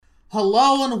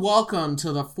Hello and welcome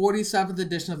to the 47th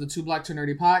edition of the Two Black Two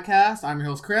Nerdy podcast. I'm your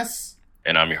host, Chris.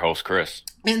 And I'm your host, Chris.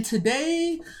 And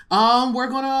today, we're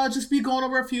gonna just be going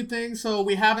over a few things. So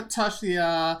we haven't touched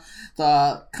the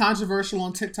controversial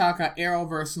on TikTok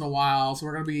Arrowverse in a while. So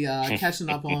we're gonna be catching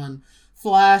up on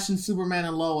Flash and Superman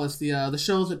and Lois, the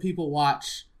shows that people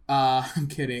watch. I'm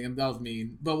kidding, that was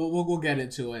mean, but we'll get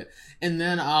into it. And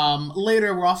then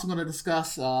later, we're also gonna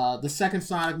discuss the second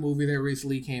Sonic movie that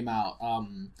recently came out.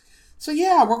 So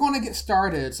yeah, we're going to get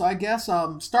started. So I guess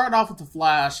starting off with the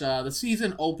Flash, the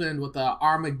season opened with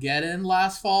Armageddon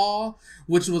last fall,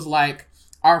 which was like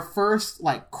our first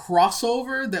like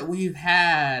crossover that we've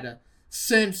had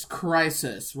since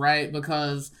Crisis, right?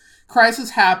 Because Crisis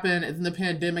happened and then the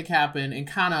pandemic happened and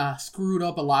kind of screwed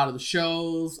up a lot of the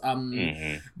shows.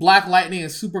 Black Lightning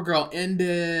and Supergirl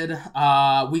ended.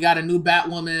 We got a new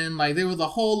Batwoman. Like there was a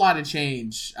whole lot of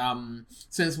change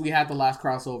since we had the last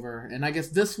crossover. And I guess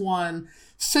this one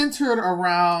centered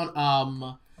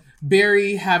around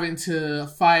Barry having to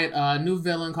fight a new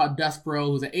villain called Despero,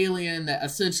 who's an alien that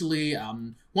essentially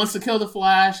wants to kill the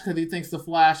Flash because he thinks the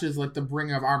Flash is like the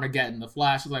bringer of Armageddon. The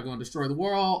Flash is like going to destroy the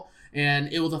world.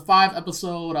 And it was a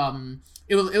 5-episode,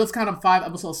 it was kind of a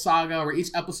 5-episode saga where each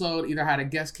episode either had a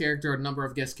guest character or a number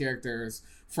of guest characters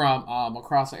from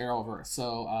across the Arrowverse.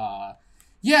 So,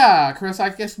 yeah, Chris, I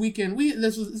guess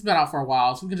it's been out for a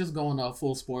while, so we can just go into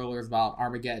full spoilers about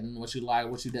Armageddon, what you like,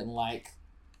 what you didn't like,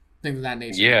 things of that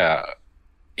nature.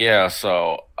 Yeah.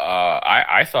 So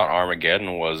I thought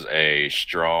Armageddon was a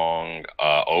strong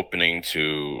opening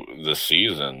to the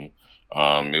season.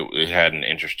 It had an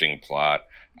interesting plot.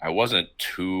 I wasn't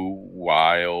too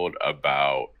wild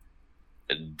about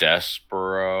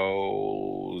Despero's,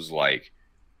 like,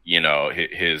 you know,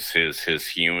 his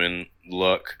human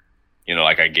look. You know,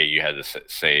 like I get you had to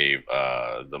save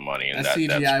the money and that's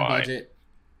CGI fine. Budget.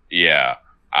 Yeah,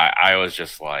 I was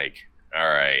just like, all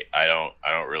right, I don't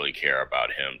really care about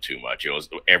him too much. It was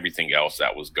everything else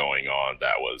that was going on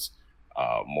that was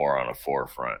more on the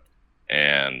forefront,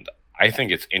 and I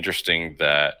think it's interesting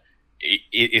that.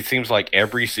 It seems like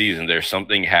every season there's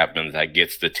something happens that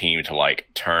gets the team to like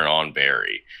turn on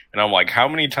Barry. And I'm like, how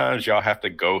many times y'all have to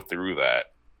go through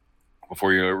that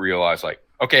before you realize like,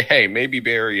 okay, hey, maybe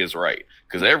Barry is right.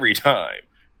 Because every time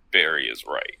Barry is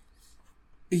right.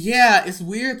 Yeah, it's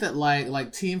weird that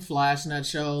like Team Flash in that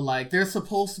show, like they're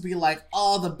supposed to be like,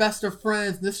 oh, the best of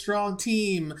friends, this strong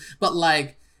team. But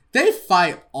like they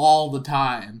fight all the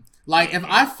time. Like, if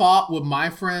I fought with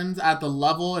my friends at the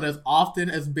level and as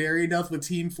often as Barry does with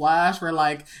Team Flash, where,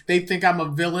 like, they think I'm a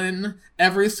villain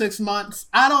every 6 months,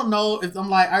 I don't know if I'm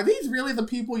like, are these really the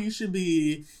people you should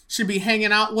be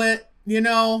hanging out with, you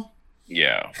know?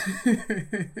 Yeah.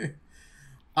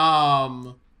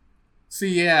 So,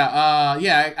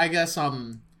 yeah, I guess,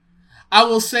 I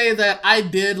will say that I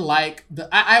did like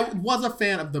I was a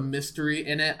fan of the mystery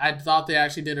in it. I thought they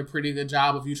actually did a pretty good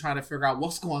job of you trying to figure out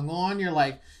what's going on. You're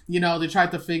like, you know, they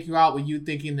tried to fake you out with you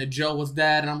thinking that Joe was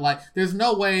dead. And I'm like, there's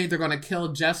no way they're going to kill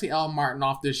Jesse L. Martin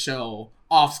off this show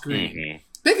off screen. Mm-hmm.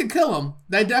 They could kill him.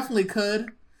 They definitely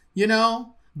could, you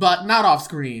know, but not off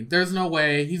screen. There's no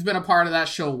way. He's been a part of that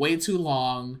show way too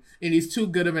long and he's too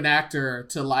good of an actor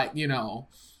to, like, you know,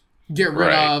 get rid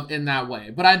of in that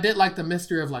way. But I did like the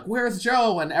mystery of like, where's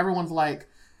Joe? And everyone's like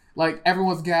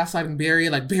everyone's gaslighting Barry,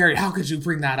 like, Barry, how could you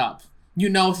bring that up? You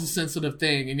know it's a sensitive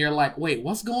thing. And you're like, wait,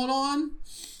 what's going on?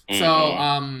 Mm-hmm. So,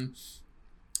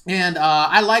 and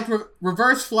I liked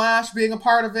Reverse Flash being a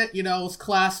part of it. You know, it's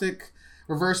classic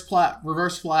Reverse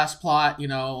Flash plot. You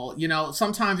know,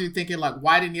 sometimes you're thinking like,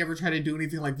 why didn't you ever try to do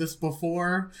anything like this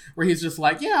before? Where he's just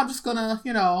like, yeah, I'm just gonna,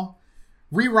 you know,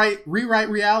 rewrite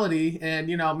reality and,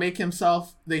 you know, make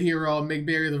himself the hero and make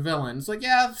Barry the villain. It's like,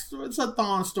 yeah, it's a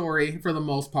Thawne story for the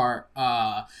most part.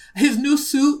 His new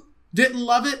suit, didn't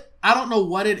love it. I don't know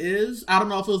what it is. I don't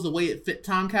know if it was the way it fit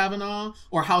Tom Cavanaugh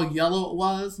or how yellow it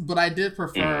was, but I did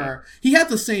prefer... He had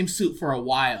the same suit for a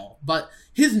while, but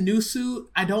his new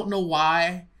suit, I don't know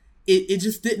why. It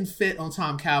just didn't fit on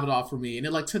Tom Cavanaugh for me, and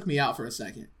it like took me out for a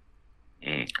second.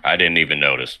 I didn't even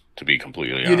notice, to be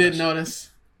completely honest. You didn't notice?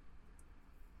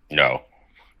 No.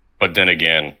 But then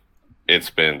again, it's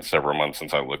been several months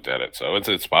since I looked at it, so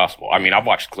it's possible. I mean, I've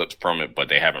watched clips from it, but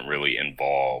they haven't really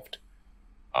involved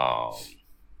Tom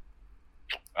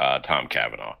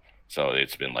Cavanaugh. So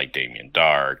it's been like Damien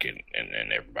Dark and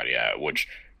everybody, which,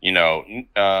 you know,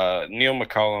 Neil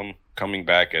McCullum coming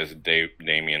back as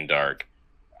Damien Dark,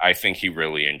 I think he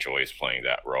really enjoys playing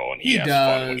that role, and he has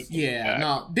fun when he yeah.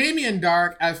 No, Damien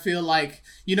Dark, I feel like,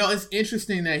 you know, it's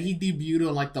interesting that he debuted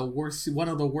on like one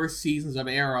of the worst seasons of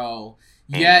Arrow,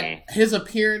 Yet his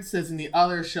appearances in the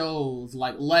other shows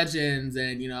like Legends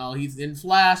and he's in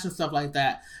Flash and stuff like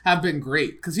that have been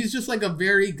great because he's just like a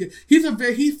very good.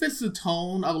 He fits the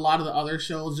tone of a lot of the other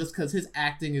shows just because his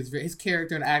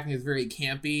character and acting is very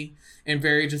campy and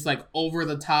very just like over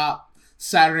the top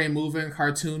Saturday moving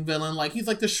cartoon villain. Like he's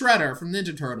like the Shredder from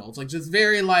Ninja Turtles, like just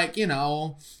very like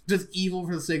just evil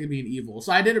for the sake of being evil.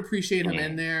 So I did appreciate him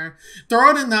in there.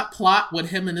 Throwing in that plot with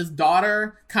him and his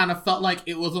daughter kind of felt like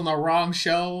it was on the wrong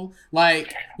show.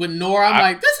 Like with Nora, I'm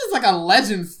like, this is like a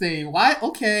Legends thing. Why?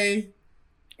 Okay.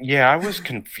 Yeah, I was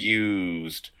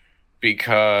confused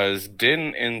because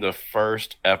didn't in the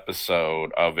first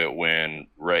episode of it when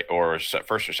Ray, or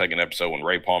first or second episode when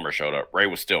Ray Palmer showed up, Ray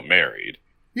was still married.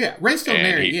 Yeah, Ray's still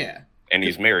married, yeah. And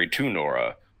he's married to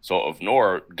Nora. So if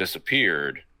Nora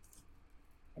disappeared,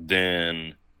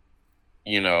 then,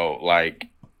 like,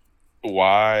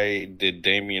 why did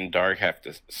Damien Dark have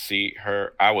to see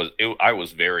her? I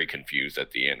was very confused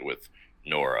at the end with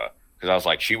Nora. Because I was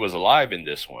like, she was alive in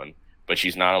this one, but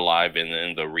she's not alive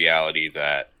in the reality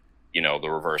that, the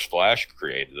Reverse Flash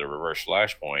created, the Reverse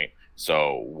Flashpoint.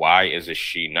 So why is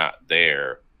she not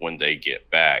there when they get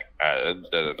back?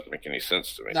 It doesn't make any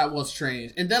sense to me. That was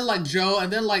strange. And then like Joe,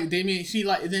 and then like Damien, she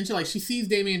sees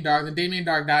Damien Dark, then Damien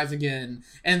Dark dies again,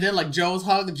 and then like Joe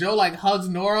like hugs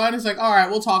Nora, and it's like, all right,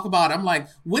 we'll talk about it. I'm like,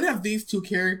 when have these two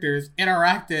characters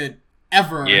interacted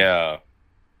ever? Yeah.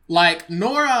 Like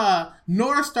Nora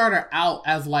started out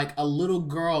as like a little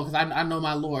girl because I know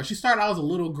my lore. She started out as a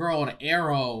little girl in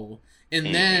Arrow.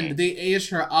 And then they aged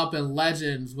her up in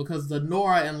Legends because the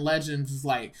Nora in Legends is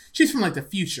like, she's from like the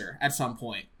future at some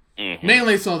point.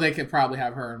 Mainly so they could probably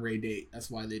have her and Ray date.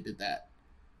 That's why they did that.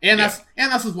 And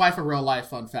that's his wife in real life,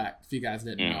 fun fact, if you guys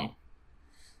didn't know.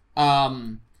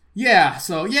 That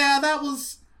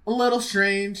was a little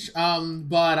strange.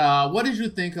 But what did you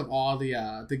think of all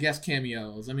the guest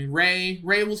cameos? I mean, it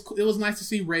was nice to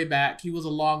see Ray back. He was a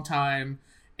long time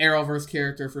Arrowverse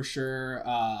character for sure.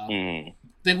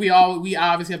 Then we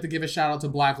obviously have to give a shout out to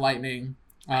Black Lightning.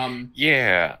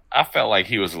 I felt like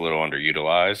he was a little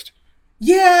underutilized.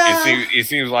 Yeah, it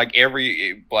seems like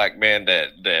every black man that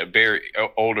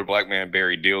older black man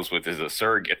Barry deals with is a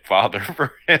surrogate father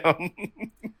for him.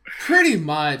 Pretty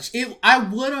much. I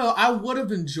would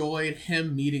have enjoyed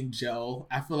him meeting Joe.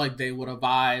 I feel like they would have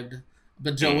vibed,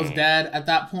 but Joe was dead at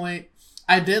that point.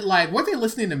 I did like, weren't they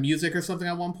listening to music or something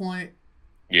at one point?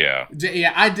 Yeah,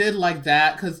 I did like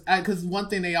that because one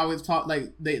thing they always talk,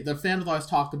 like the fans always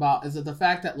talked about, is that the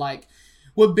fact that like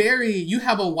with Barry, you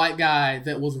have a white guy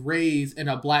that was raised in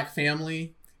a black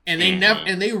family, and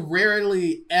they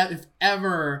rarely if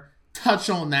ever touch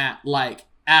on that like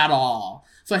at all.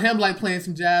 So him like playing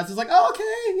some jazz is like, oh,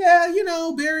 okay, yeah,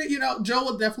 Barry, Joe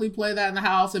would definitely play that in the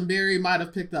house, and Barry might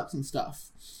have picked up some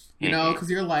stuff,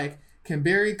 because you're like, can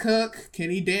Barry cook? Can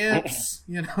he dance?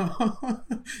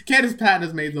 Candace Patton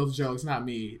has made those jokes, not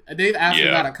me. They've asked me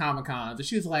about at Comic-Con, and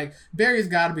she's like, Barry's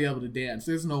got to be able to dance.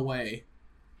 There's no way.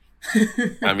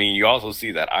 I mean, you also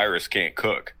see that Iris can't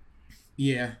cook.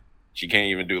 Yeah. She can't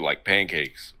even do like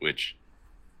pancakes, which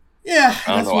I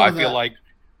don't know.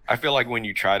 I feel like when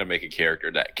you try to make a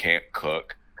character that can't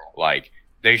cook, like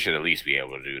they should at least be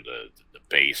able to do the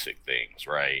basic things,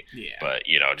 right? Yeah. But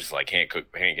just like can't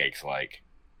cook pancakes, like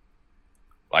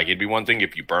it'd be one thing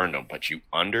if you burned them, but you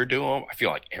underdo them. I feel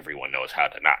like everyone knows how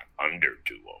to not underdo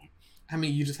them. I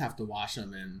mean, you just have to wash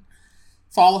them, and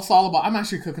it's all about. I'm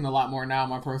actually cooking a lot more now in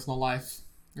my personal life.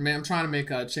 I mean, I'm trying to make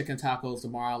chicken tacos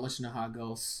tomorrow. I'll let you know how it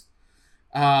goes.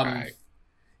 Right.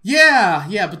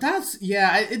 Yeah, but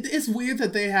it's weird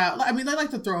that they have. I mean, they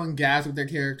like to throw in gags with their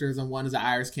characters, and one is that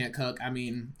Iris can't cook. I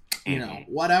mean,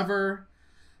 whatever.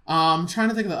 Trying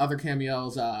to think of the other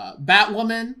cameos.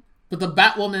 Batwoman. But the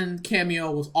Batwoman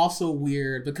cameo was also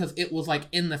weird because it was like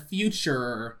in the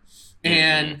future,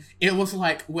 and it was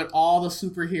like when all the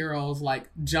superheroes like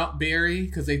jump Barry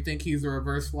because they think he's a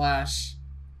Reverse Flash.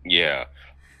 Yeah.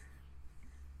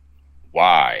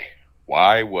 Why?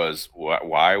 Why was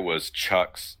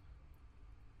Chuck's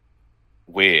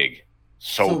wig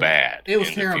so bad? It was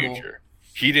in terrible. The future?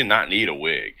 He did not need a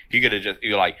wig. He could have just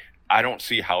I don't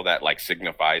see how that like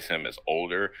signifies him as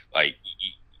older. Like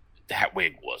that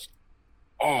wig was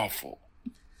awful.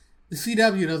 The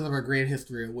CW doesn't have a great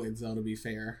history of wigs, though, to be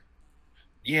fair.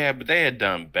 Yeah, but they had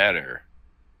done better.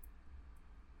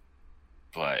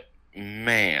 But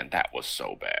man, that was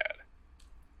so bad.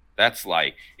 That's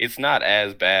like, it's not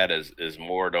as bad as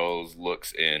Mordo's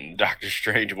looks in Doctor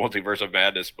Strange Multiverse of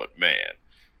Madness, but man,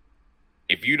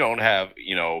 if you don't have,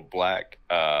 black,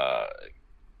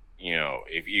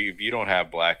 if you don't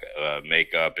have black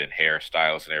makeup and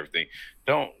hairstyles and everything,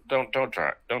 don't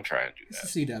try and do It's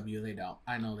that. the CW. They don't.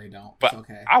 I know they don't. It's But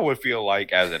okay. I would feel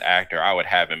like as an actor, I would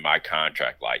have in my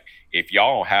contract like if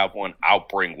y'all don't have one, I'll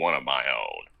bring one of my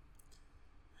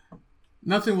own.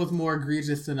 Nothing was more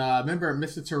egregious than remember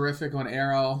Mr. Terrific on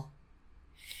Arrow.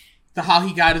 How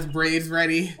he got his braids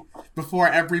ready before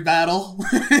every battle.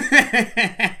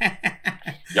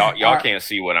 Y'all can't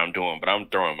see what I'm doing, but I'm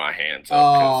throwing my hands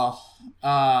up. Man.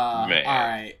 All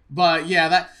right, but yeah,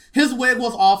 that his wig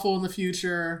was awful in the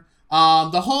future.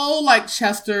 The whole like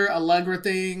Chester Allegra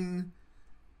thing,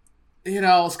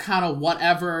 it's kind of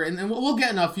whatever, and we'll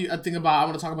get into a thing about. I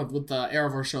want to talk about with the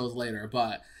Arrowverse shows later,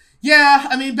 but yeah,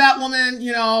 I mean Batwoman,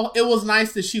 it was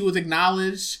nice that she was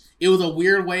acknowledged. It was a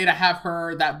weird way to have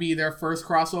her that be their first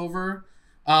crossover.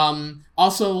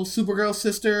 Also, Supergirl's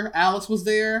sister Alex was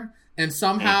there. And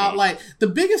somehow, like, the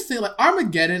biggest thing, like,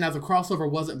 Armageddon as a crossover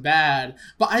wasn't bad,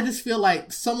 but I just feel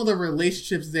like some of the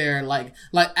relationships there, like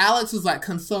Alex is, like,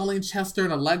 consoling Chester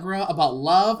and Allegra about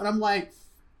love, and I'm like,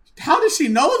 how does she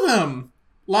know them?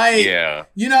 Like, yeah.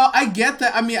 I get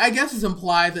that. I mean, I guess it's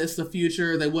implied that it's the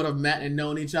future, they would have met and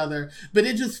known each other, but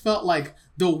it just felt like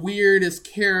the weirdest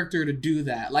character to do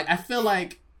that. Like, I feel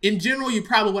like, in general, you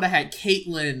probably would have had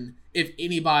Caitlyn, if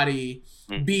anybody,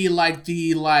 be like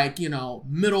the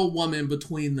middle woman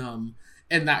between them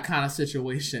in that kind of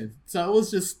situation. So it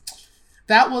was just,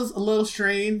 that was a little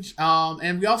strange.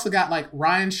 And we also got like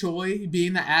Ryan Choi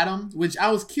being the Atom, which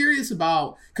I was curious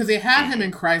about because they had him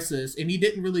in Crisis and he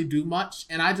didn't really do much,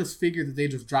 and I just figured that they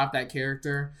just dropped that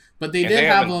character, but they did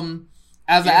have him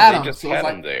as an Atom. They just had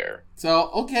him there.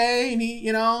 So okay, and he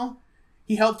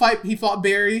helped fight. He fought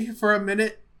Barry for a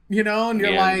minute, and you're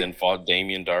like, and then fought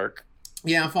Damien Dark.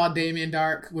 Yeah, fought Damien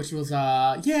Dark, which was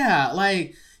Armageddon.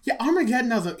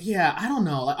 I don't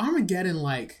know, like Armageddon,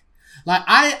 like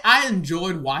I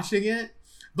enjoyed watching it,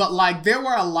 but like there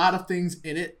were a lot of things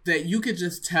in it that you could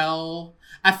just tell.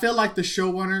 I feel like the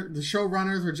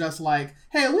showrunners were just like,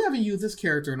 hey, we haven't used this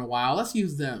character in a while, let's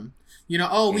use them.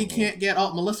 We can't get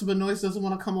Melissa Benoist doesn't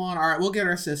want to come on. All right, we'll get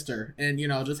her sister and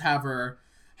just have her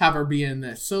be in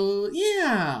this. So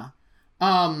yeah.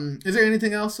 Is there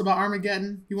anything else about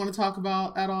Armageddon you want to talk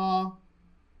about at all?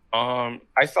 I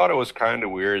thought it was kind of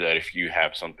weird that if you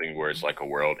have something where it's like a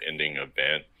world-ending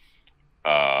event,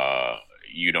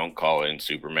 you don't call in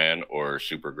Superman or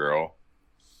Supergirl.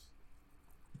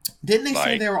 Didn't they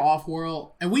say they were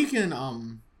off-world? And we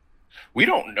can, we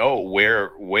don't know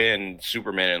when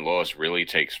Superman and Lois really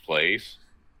takes place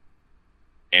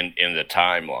in the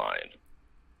timeline.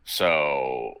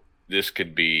 So this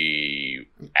could be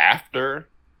after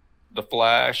the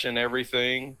Flash and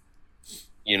everything.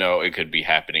 It could be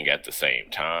happening at the same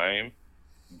time.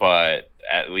 But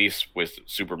at least with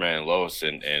Superman and Lois,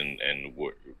 and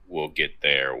we'll get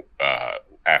there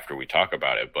after we talk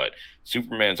about it. But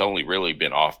Superman's only really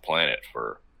been off planet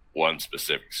for one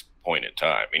specific point in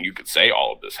time. And you could say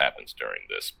all of this happens during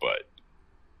this, but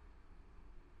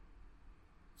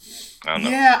I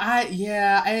don't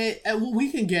know.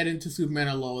 We can get into Superman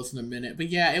and Lois in a minute, but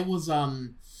yeah, it was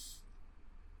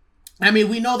I mean,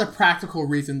 we know the practical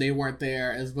reason they weren't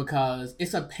there is because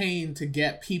it's a pain to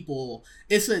get people.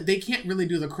 They can't really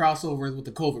do the crossovers with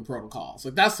the COVID protocols.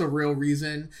 Like that's the real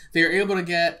reason they're able to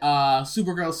get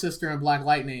Supergirl's sister and Black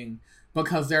Lightning,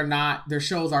 because their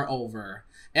shows are over.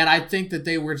 And I think that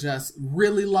they were just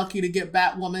really lucky to get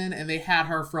Batwoman, and they had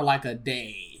her for like a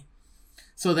day.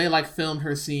 So they like filmed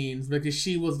her scenes because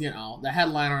she was, the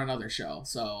headliner on another show.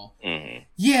 So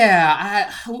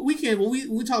yeah, we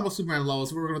talk about Superman and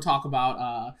Lois. We're going to talk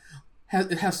about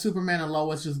has Superman and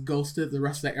Lois just ghosted the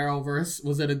rest of the Arrowverse?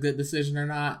 Was it a good decision or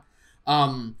not?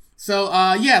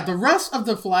 The rest of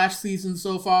the Flash season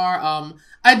so far,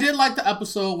 I did like the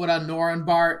episode with Nora and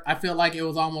Bart. I feel like it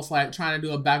was almost like trying to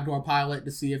do a backdoor pilot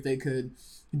to see if they could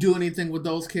do anything with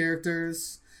those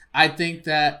characters. I think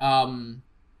that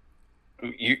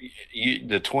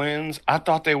the twins, I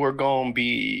thought they were coming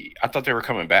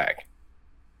back.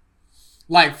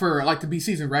 Like to be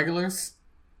season regulars?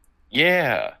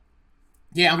 Yeah.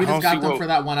 Yeah, and we just got them for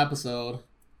that one episode.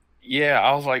 Yeah,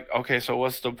 I was like, okay, so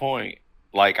what's the point?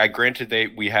 Like, granted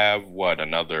we have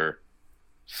another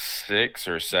 6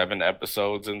 or 7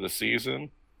 episodes in the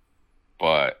season,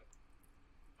 but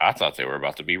I thought they were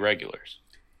about to be regulars.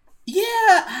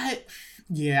 The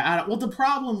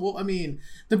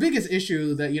biggest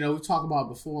issue that, we've talked about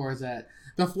before is that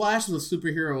the Flash as a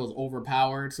superhero is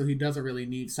overpowered, so he doesn't really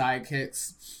need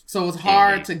sidekicks. So it's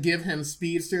hard to give him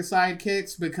speedster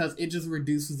sidekicks because it just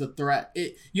reduces the threat.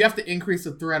 You have to increase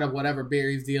the threat of whatever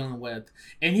Barry's dealing with.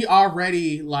 And he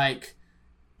already,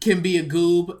 can be a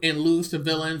goob and lose to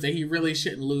villains that he really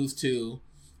shouldn't lose to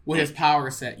with his power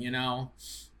set, you know?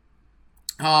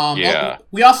 Yeah.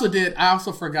 We also did, I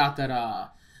also forgot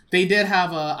that they did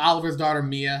have Oliver's daughter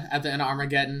Mia at the end of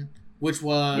Armageddon, which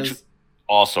was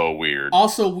also weird.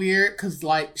 Also weird, because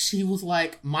like she was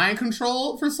like mind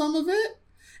controlled for some of it.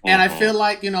 And I feel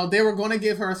like, you know, they were going to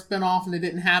give her a spinoff and it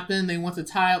didn't happen. They want to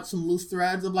tie up some loose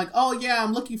threads of like, oh yeah,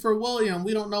 I'm looking for William.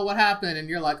 We don't know what happened. And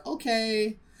you're like,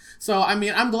 okay. So, I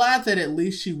mean, I'm glad that at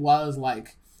least she was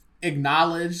like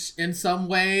acknowledged in some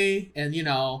way. And, you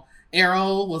know,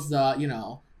 Arrow was the, you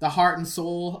know, the heart and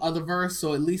soul of the verse.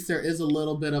 So at least there is a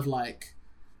little bit of like,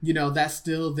 you know, that's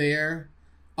still there.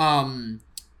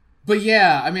 But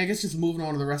yeah, I mean, I guess just moving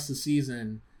on to the rest of the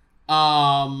season.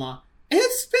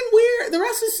 It's been weird. The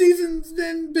rest of the season's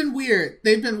been weird.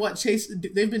 They've been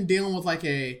they've been dealing with like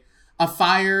a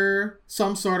fire,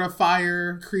 some sort of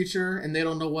fire creature, and they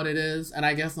don't know what it is. And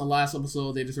I guess in the last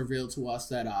episode, they just revealed to us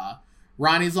that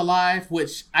Ronnie's alive,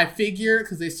 which I figured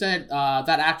because they said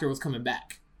that actor was coming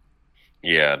back.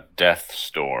 Yeah,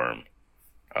 Deathstorm.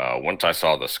 Once I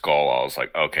saw the skull, I was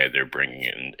like, okay, they're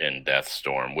bringing in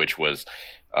Deathstorm, which was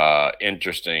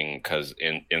interesting because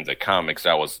in the comics,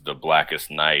 that was the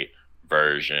Blackest Night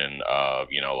version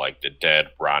of, you know, like the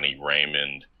dead Ronnie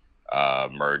Raymond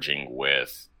merging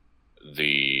with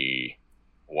the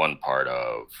one part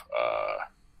of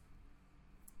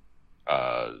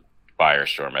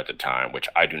Firestorm at the time, which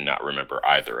I do not remember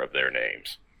either of their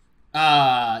names.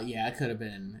 Yeah, it could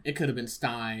have been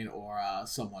Stein or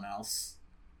someone else.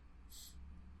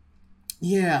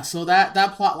 Yeah, so that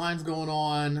plot line's going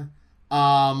on.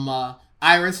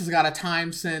 Iris has got a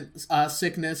time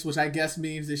sickness, which I guess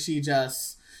means that she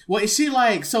just... Well, is she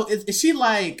like... So is she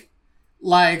like...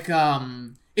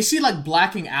 is she like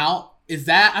blacking out? Is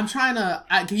that... I'm trying to...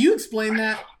 can you explain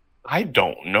that? I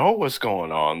don't know what's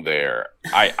going on there.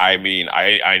 I mean,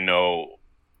 I know...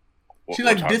 She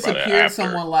like disappeared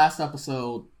someone last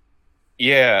episode.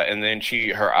 Yeah, and then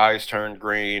her eyes turned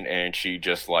green and she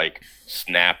just like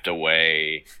snapped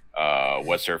away.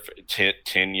 What's her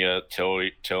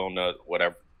Tilna,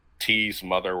 whatever, T's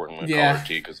mother. We're gonna call her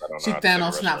T because I don't know. She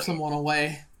Thanos snapped someone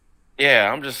away.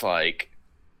 Yeah, I'm just like,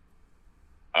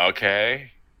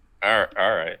 okay, all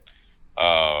right.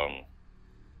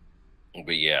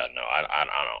 But yeah, no, I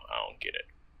don't get it.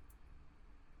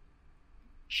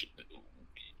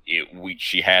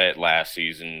 She had it last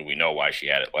season. We know why she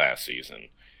had it last season.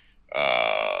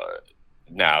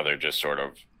 Now they're just sort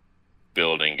of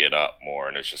building it up more,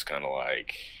 and it's just kind of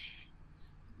like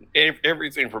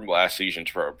everything from last season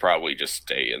to probably just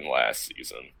stay in last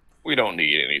season. We don't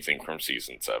need anything from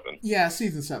season 7. Yeah,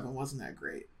 season 7 wasn't that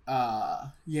great.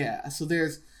 Yeah, so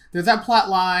there's that plot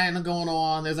line going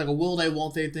on. There's like a will they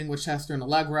won't they thing with Chester and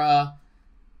Allegra.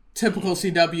 Typical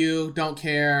CW, don't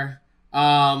care.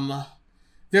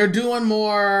 They're doing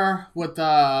more with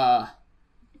Caitlin.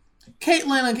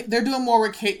 They're doing more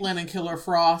with Caitlin and Killer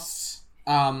Frost.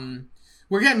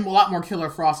 We're getting a lot more Killer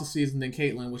Frost this season than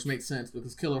Caitlin, which makes sense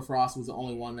because Killer Frost was the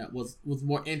only one that was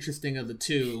more interesting of the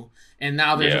two, and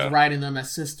now they're just writing them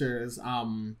as sisters.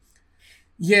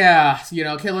 Yeah, you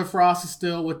know, Killer Frost is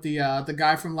still with the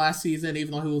guy from last season,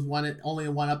 even though he was only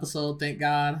in one episode. Thank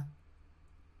God.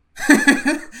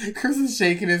 Chris is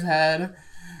shaking his head.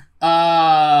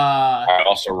 I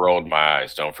also rolled my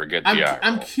eyes. Don't forget the eye.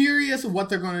 I'm curious what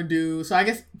they're going to do. So I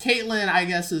guess Caitlin,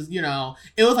 is, you know,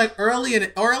 it was like early in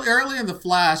the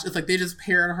Flash. It's like they just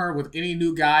paired her with any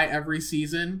new guy every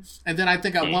season, and then I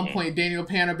think at one point Daniel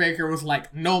Panabaker was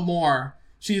like, "No more."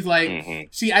 She's like,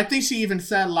 I think she even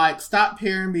said like, "Stop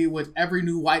pairing me with every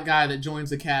new white guy that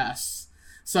joins the cast."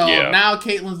 So now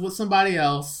Caitlin's with somebody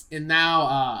else, and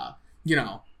now you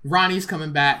know, Ronnie's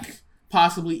coming back.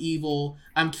 Possibly evil.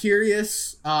 I'm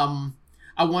curious. I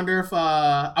wonder if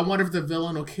the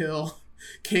villain will kill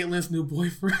Caitlin's new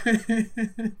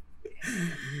boyfriend.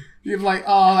 You're like,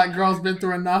 oh, that girl's been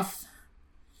through enough.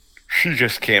 She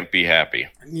just can't be happy.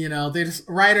 You know,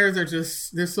 writers are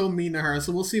they're so mean to her.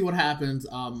 So we'll see what happens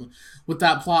with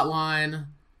that plot line.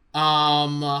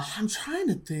 I'm trying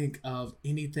to think of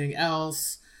anything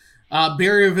else.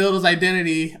 Barry revealed his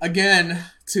identity again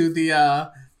to the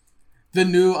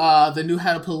new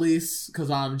head of police because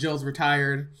Joe's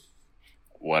retired.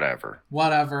 Whatever.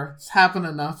 It's happened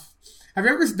enough. Have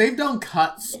you ever? They've done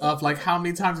cuts of like how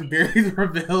many times Barry's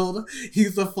revealed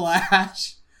he's the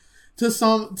Flash to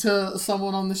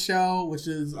someone on the show, which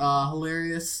is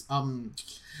hilarious.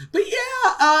 But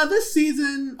yeah, this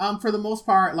season, for the most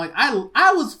part, like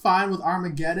I was fine with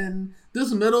Armageddon.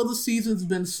 This middle of the season's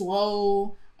been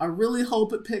slow. I really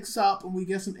hope it picks up and we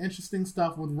get some interesting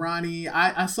stuff with Ronnie.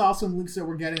 I saw some leaks that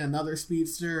we're getting another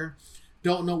speedster.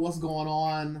 don't know what's going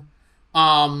on.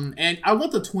 And I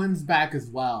want the twins back as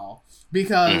well,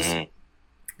 because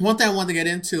one thing I wanted to get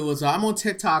into is I'm on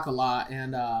TikTok a lot,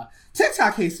 and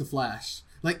TikTok hates the Flash.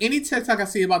 Like, any TikTok I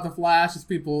see about the Flash is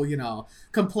people,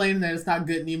 complaining that it's not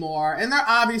good anymore. And there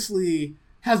obviously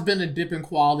has been a dip in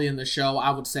quality in the show,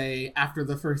 I would say, after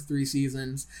the first 3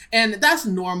 seasons. And that's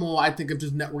normal, I think, of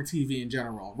just network TV in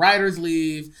general. Writers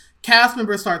leave, cast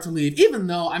members start to leave, even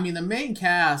though, the main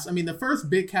cast, the first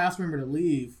big cast member to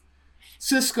leave,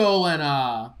 Cisco and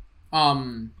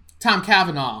Tom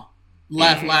Cavanaugh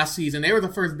left last season. They were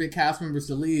the first big cast members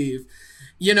to leave.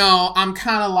 I'm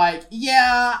kind of like,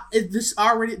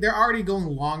 they're already going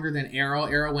longer than Arrow.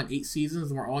 Arrow went 8 seasons,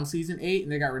 and we're on season 8,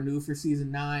 and they got renewed for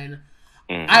season 9.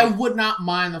 I would not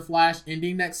mind the Flash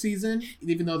ending next season,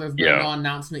 even though there's been no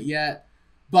announcement yet.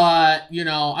 But,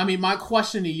 my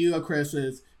question to you, Chris,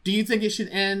 is, do you think it should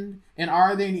end? And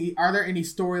are there any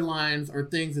storylines or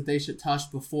things that they should touch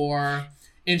before?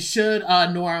 And should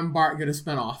Nora and Bart get a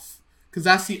spinoff? Because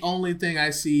that's the only thing I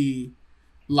see,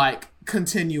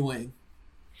 continuing.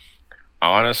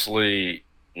 Honestly,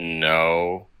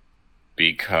 no,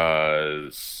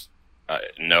 because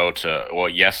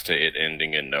yes to it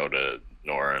ending, and no to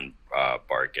Nora and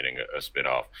Bart getting a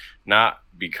spinoff. Not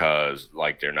because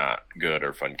they're not good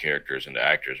or fun characters and the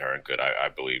actors aren't good. I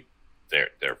believe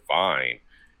they're fine,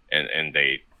 and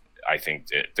I think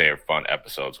that they are fun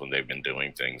episodes when they've been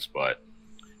doing things, but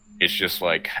it's just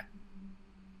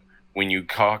when you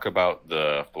talk about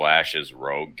the Flash's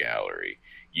rogue gallery,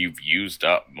 you've used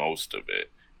up most of it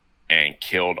and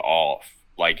killed off.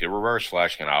 The Reverse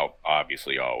Flash can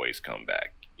obviously always come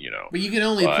back, But you can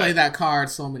only play that card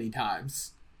so many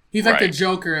times. He's like the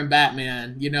Joker in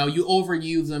Batman, you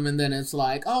overuse him, and then it's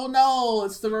oh no,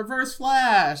 it's the Reverse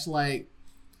Flash.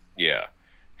 Yeah.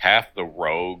 Half the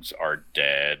rogues are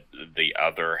dead. The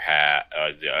other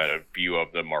a few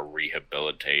of them are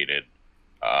rehabilitated.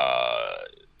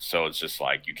 So it's just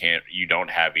you don't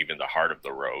have even the heart of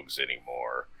the rogues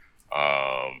anymore.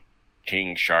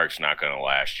 King Shark's not going to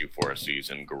last you for a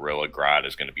season. Gorilla Grodd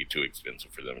is going to be too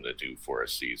expensive for them to do for a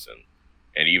season.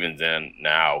 And even then,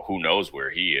 now, who knows where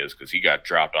he is, because he got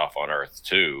dropped off on Earth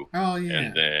too. Oh, yeah.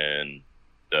 And then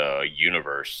the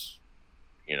universe,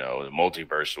 the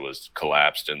multiverse was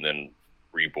collapsed and then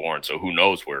reborn. So who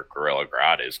knows where Gorilla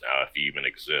Grodd is now, if he even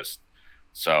exists.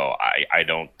 So I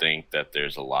don't think that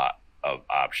there's a lot of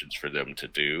options for them to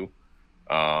do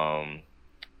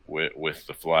with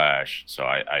the Flash. So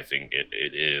I think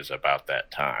it is about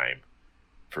that time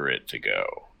for it to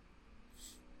go.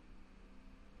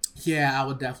 Yeah, I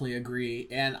would definitely agree.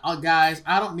 And guys,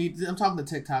 I'm talking to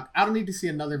TikTok. I don't need to see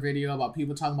another video about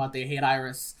people talking about they hate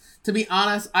Iris. To be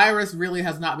honest, Iris really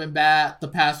has not been bad the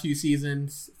past few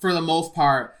seasons for the most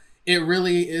part. It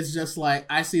really is just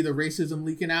I see the racism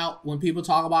leaking out when people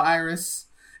talk about Iris.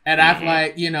 And act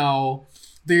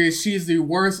she's the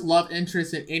worst love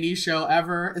interest in any show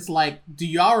ever. It's do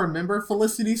y'all remember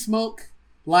Felicity Smoke?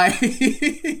 You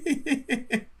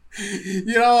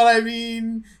know what I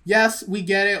mean? Yes, we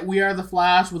get it. We Are the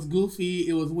Flash was goofy.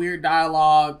 It was weird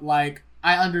dialogue.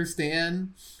 I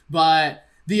understand. But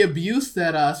the abuse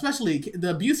that, especially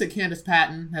the abuse that Candace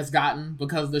Patton has gotten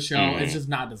because of the show is just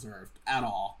not deserved at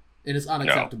all. It is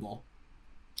unacceptable.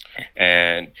 No.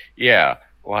 And, yeah,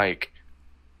 I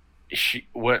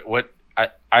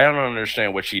don't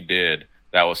understand what she did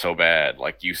that was so bad.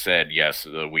 You said, yes,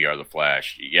 We Are the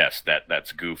Flash. Yes,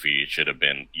 that's goofy. It should have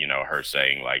been, her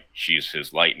saying she's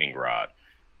his lightning rod.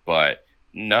 But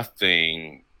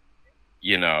nothing,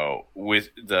 with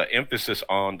the emphasis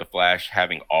on the Flash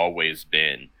having always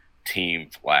been Team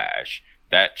Flash,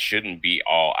 that shouldn't be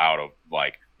all out of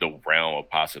the realm of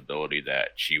possibility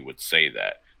that she would say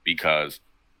that, because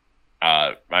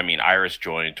Iris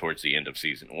joined towards the end of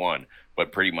season 1,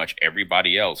 but pretty much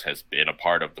everybody else has been a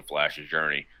part of the Flash's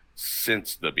journey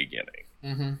since the beginning.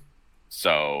 Mm-hmm.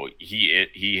 So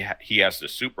he has the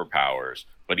superpowers,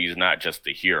 but he's not just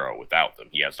the hero without them.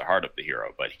 He has the heart of the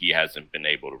hero, but he hasn't been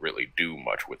able to really do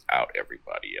much without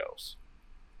everybody else.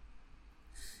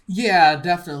 Yeah,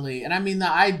 definitely. And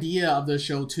the idea of the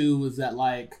show too is that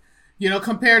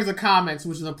compared to the comics,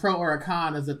 which is a pro or a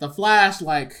con, is that the Flash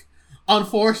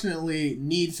unfortunately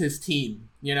needs his team,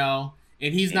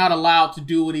 and he's not allowed to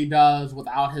do what he does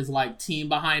without his team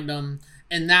behind him.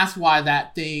 And that's why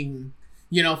that thing,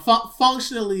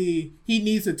 functionally he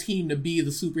needs a team to be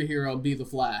the superhero, be the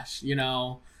Flash,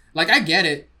 I get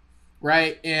it,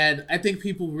 right? And I think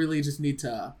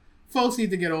folks need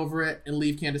to get over it and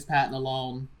leave Candace Patton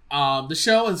alone. The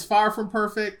show is far from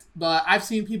perfect, but I've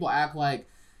seen people act like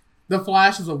The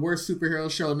Flash is the worst superhero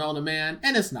show known to man,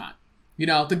 and it's not.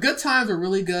 The good times are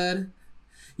really good.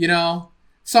 You know,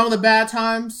 some of the bad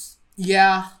times,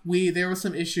 yeah, there were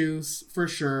some issues for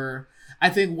sure. I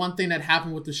think one thing that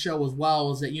happened with the show as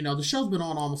well is that, the show's been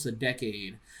on almost a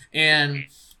decade, and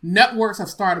networks have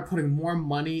started putting more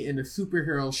money into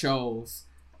superhero shows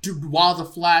while the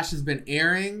Flash has been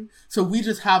airing. So we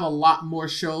just have a lot more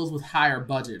shows with higher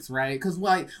budgets, right? Because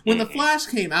like when the Flash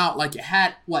came out, like it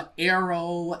had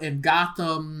Arrow and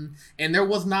Gotham, and there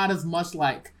was not as much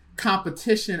like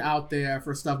competition out there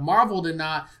for stuff. Marvel did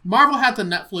not. Marvel had the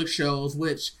Netflix shows,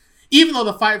 which even though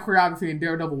the fight choreography in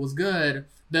Daredevil was good,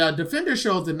 the Defender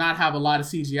shows did not have a lot of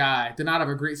CGI. Did not have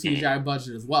a great CGI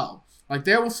budget as well. Like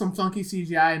there was some funky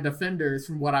CGI in Defenders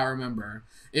from what I remember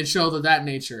in shows of that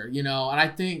nature, And I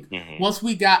think once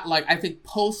we got I think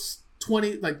post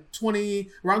 20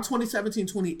 around 2017,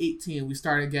 2018, we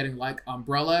started getting like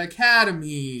Umbrella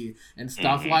Academy and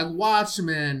stuff like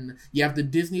Watchmen. You have the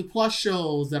Disney Plus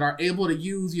shows that are able to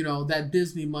use, that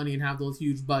Disney money and have those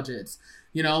huge budgets.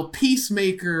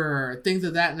 Peacemaker, things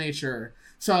of that nature.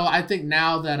 So I think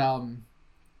now that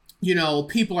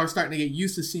people are starting to get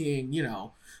used to seeing,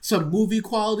 some movie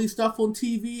quality stuff on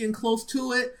TV and close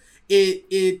to it,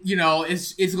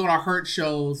 it's going to hurt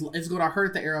shows. It's going to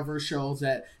hurt the Arrowverse shows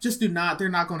that just they're not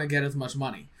going to get as much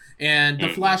money. And The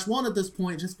Flash won at this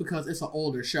point just because it's an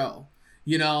older show.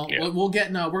 We're going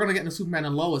to get into Superman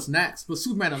and Lois next, but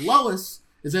Superman and Lois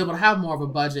is able to have more of a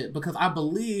budget because I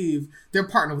believe they're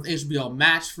partnered with HBO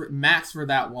Max for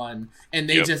that one, and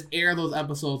they just air those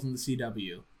episodes in the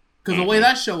CW. Because the way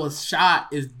that show was shot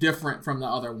is different from the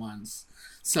other ones.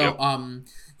 So,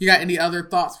 you got any other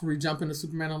thoughts before we jump into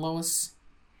Superman and Lois?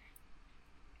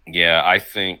 Yeah, I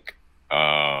think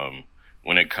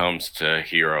when it comes to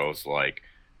heroes, like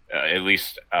at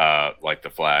least like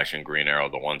the Flash and Green Arrow,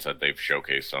 the ones that they've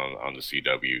showcased on the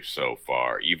CW so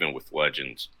far, even with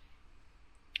Legends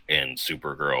and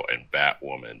Supergirl and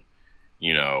Batwoman,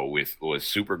 with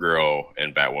Supergirl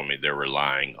and Batwoman, they're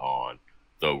relying on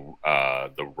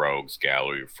the Rogues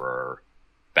Gallery for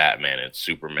Batman and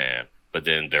Superman. But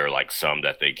then there are like some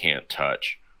that they can't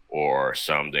touch, or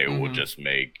some they will just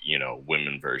make,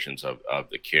 women versions of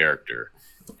the character.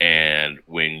 And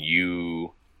when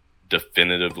you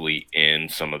definitively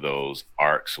end some of those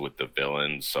arcs with the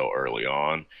villains so early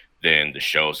on, then the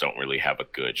shows don't really have a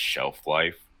good shelf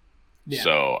life. Yeah.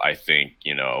 So I think,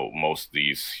 most of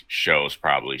these shows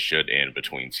probably should end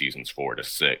between seasons 4 to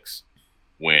 6.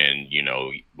 When,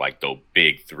 like the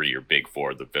big 3 or big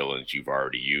 4 of the villains you've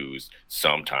already used,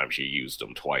 sometimes you used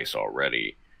them twice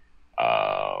already.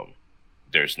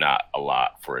 There's not a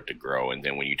lot for it to grow. And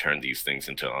then when you turn these things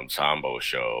into ensemble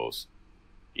shows,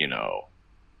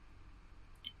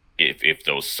 if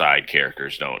those side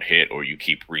characters don't hit, or you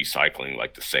keep recycling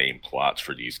like the same plots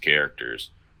for these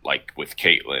characters, like with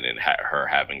Caitlyn and her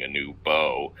having a new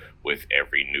beau with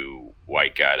every new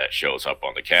white guy that shows up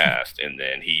on the cast, and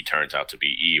then he turns out to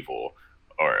be evil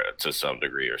or to some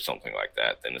degree or something like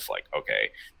that, then it's like, okay,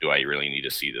 do I really need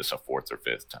to see this a 4th or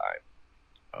 5th time?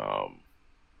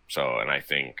 And I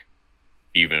think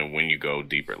even when you go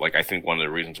deeper, like I think one of the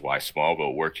reasons why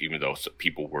Smallville worked, even though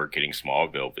people were getting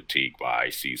Smallville fatigue by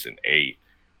season 8,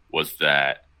 was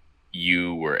that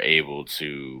you were able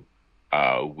to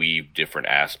weave different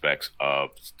aspects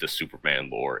of the Superman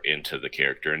lore into the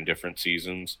character in different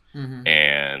seasons.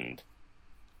 And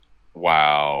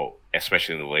while,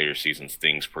 especially in the later seasons,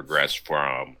 things progressed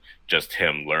from just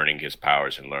him learning his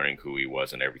powers and learning who he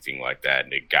was and everything like that,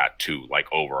 and it got to like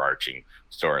overarching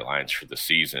storylines for the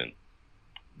season,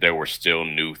 there were still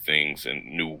new things and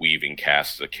new weaving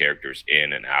casts of characters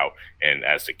in and out. And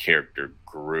as the character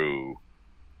grew,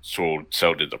 so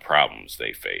did the problems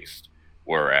they faced.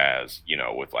 Whereas,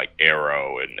 with like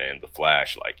Arrow and the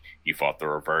Flash, like he fought the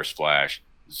Reverse Flash,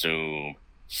 Zoom,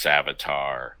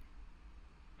 Savitar.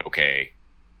 Okay,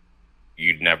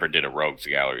 you never did a Rogues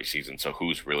Gallery season, so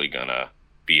who's really gonna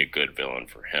be a good villain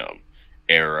for him?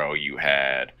 Arrow, you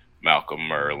had Malcolm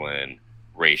Merlyn,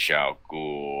 Ra's al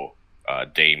Ghul,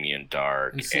 Damien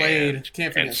Dark, and Slade.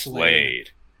 Can't forget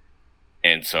Slade.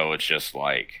 And so it's just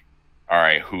like, all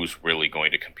right, who's really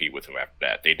going to compete with him after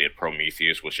that? They did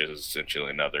Prometheus, which is essentially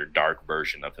another dark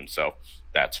version of himself.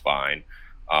 That's fine.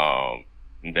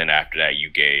 And then after that, you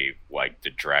gave like the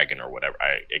dragon or whatever.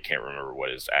 I can't remember what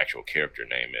his actual character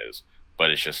name is,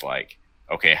 but it's just like,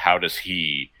 okay, how is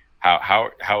he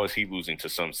losing to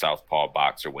some southpaw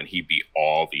boxer when he beat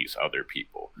all these other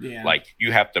people? Yeah. Like,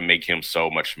 you have to make him so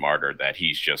much smarter that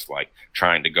he's just like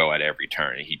trying to go at every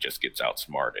turn and he just gets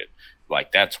outsmarted.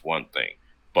 Like, that's one thing.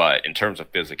 But in terms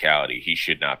of physicality, he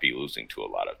should not be losing to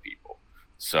a lot of people.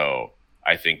 So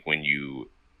I think when you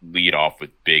lead off with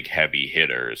big, heavy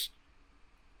hitters,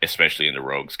 especially in the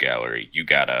Rogues Gallery, you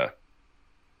gotta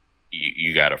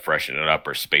got to freshen it up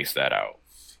or space that out.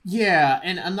 Yeah,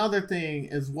 and another thing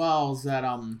as well is that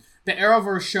the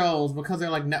Arrowverse shows, because they're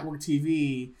like network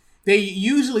TV,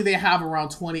 they have around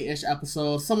 20-ish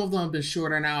episodes. Some of them have been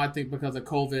shorter now, I think, because of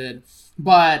COVID.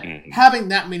 But having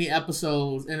that many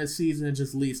episodes in a season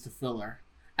just leads to filler.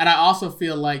 And I also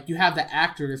feel like you have the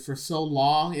actors for so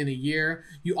long in a year,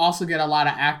 you also get a lot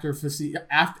of actor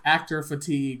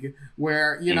fatigue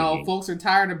where, you know, folks are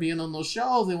tired of being on those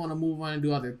shows. They want to move on and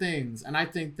do other things. And I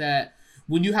think that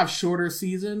when you have shorter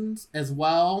seasons as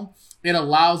well, it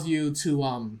allows you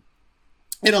to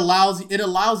it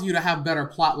allows you to have better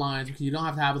plot lines because you don't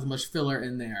have to have as much filler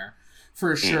in there,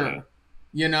 for sure.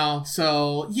 You know,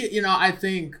 so you know, I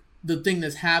think the thing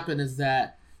that's happened is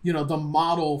that, you know, the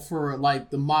model for like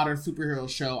the modern superhero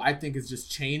show, I think, is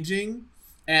just changing.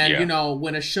 And you know,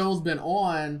 when a show's been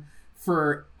on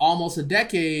for almost a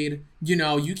decade, you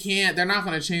know, they're not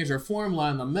going to change their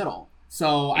formula in the middle.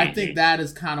 So I think that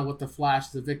is kind of what The Flash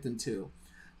is a victim to.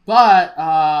 But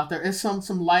there is some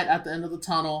light at the end of the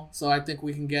tunnel. So I think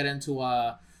we can get into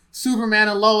Superman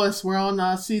and Lois. We're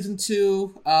on season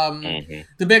 2.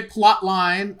 The big plot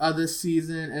line of this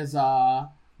season is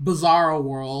Bizarro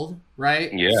World,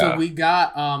 right? Yeah. So we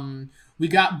got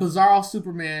Bizarro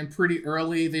Superman pretty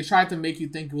early. They tried to make you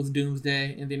think it was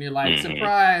Doomsday, and then you're like,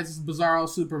 surprise, it's Bizarro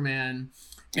Superman.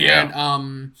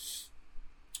 And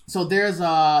so there's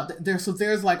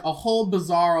like a whole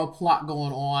Bizarro plot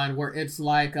going on where it's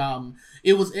like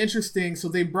it was interesting. So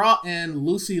they brought in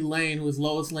Lucy Lane, who is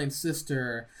Lois Lane's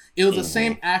sister. It was the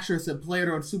same actress that played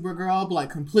her on Supergirl, but like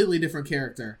completely different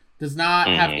character. Does not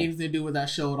have anything to do with that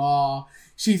show at all.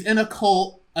 She's in a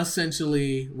cult,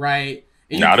 essentially, right?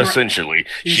 Not essentially.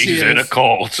 She's in a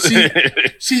cult.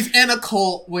 She's in a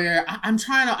cult where I don't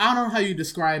know how you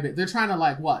describe it. They're trying to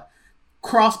like what?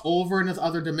 Cross over in this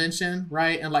other dimension,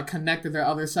 right? And like connect to their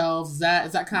other selves. Is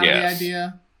that kind of the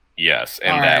idea? Yes,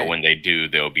 and when they do,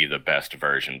 they'll be the best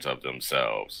versions of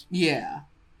themselves. Yeah.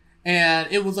 And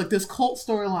it was like this cult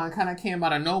storyline kind of came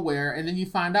out of nowhere, and then you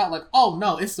find out like, oh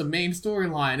no, it's the main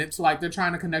storyline. It's like they're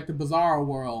trying to connect the Bizarro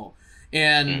World.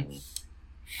 And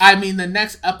I mean, the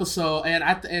next episode,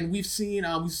 and we've seen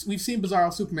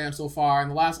Bizarro Superman so far. In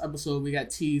the last episode, we got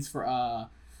teased for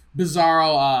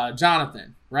Bizarro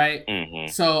Jonathan, right?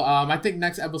 So I think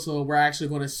next episode we're actually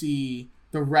going to see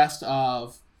the rest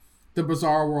of the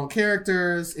Bizarro World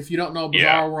characters. If you don't know what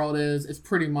Bizarro World is, it's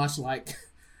pretty much like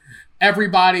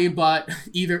everybody but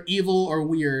either evil or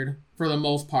weird for the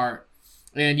most part.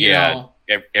 And you know,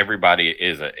 everybody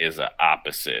is a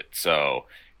opposite. So,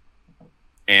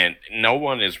 and no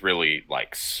one is really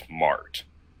like smart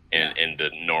in the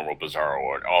normal Bizarro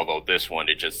world. Although this one,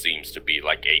 it just seems to be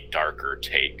like a darker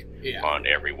take on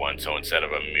everyone. So instead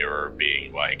of a mirror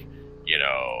being like, you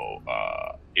know,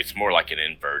 it's more like an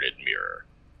inverted mirror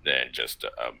than just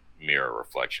a mirror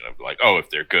reflection of like, oh, if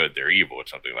they're good, they're evil, or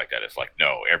something like that. It's like,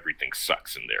 no, everything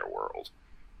sucks in their world.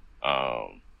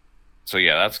 So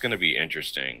yeah, that's going to be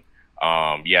interesting.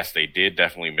 Yes, they did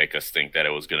definitely make us think that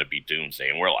it was going to be Doomsday,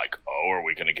 and we're like, oh, are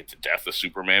we going to get the death of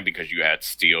Superman? Because you had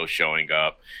Steel showing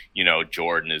up, you know,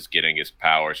 Jordan is getting his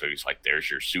power, so he's like,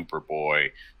 there's your Superboy.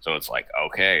 So it's like,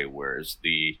 okay, where's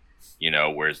the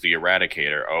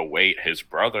Eradicator? Oh wait, his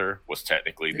brother was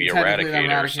technically the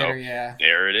Eradicator. So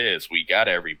there it is, we got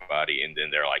everybody. And then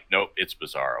they're like, nope, it's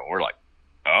Bizarro. We're like,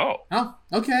 oh,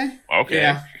 okay,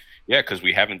 yeah, because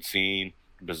we haven't seen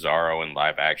Bizarro in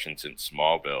live action since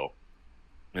Smallville.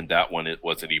 And that one, it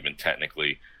wasn't even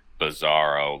technically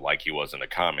Bizarro like he was in the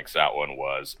comics. That one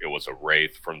was a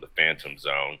wraith from the Phantom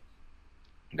Zone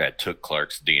that took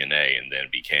Clark's DNA and then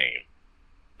became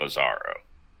Bizarro.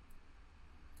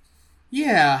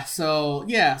 So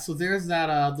there's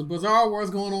that the Bizarro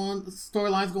World's going on,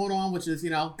 storylines going on, which is, you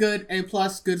know, good A+,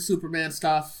 good Superman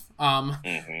stuff.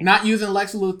 Not using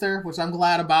Lex Luthor, which I'm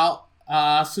glad about.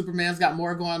 Superman's got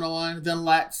more going on than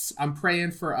Lex. I'm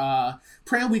praying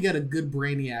we get a good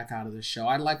Brainiac out of this show.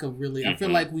 I feel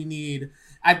like we need.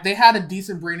 They had a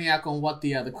decent Brainiac on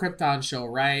the Krypton show,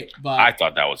 right? But I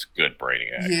thought that was good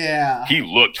Brainiac. Yeah, he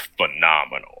looked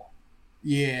phenomenal.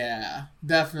 Yeah,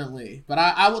 definitely. But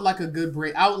I would like a good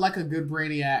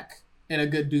Brainiac and a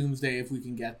good Doomsday if we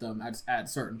can get them at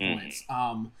certain points.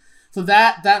 So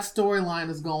that storyline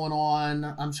is going on.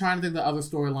 I'm trying to think of the other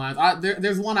storylines.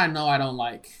 There's one I know I don't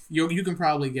like. You can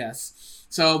probably guess.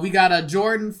 So we got a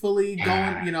Jordan fully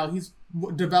going. You know, he's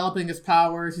developing his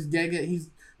powers. He's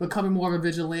becoming more of a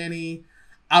vigilante.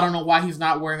 I don't know why he's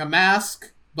not wearing a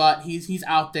mask, but he's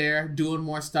out there doing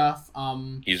more stuff.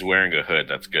 He's wearing a hood.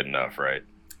 That's good enough, right?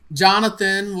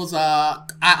 Jonathan was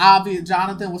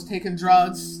Jonathan was taking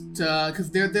drugs to because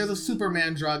there's a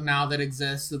Superman drug now that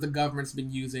exists that the government's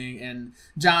been using, and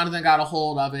Jonathan got a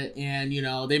hold of it, and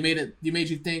they made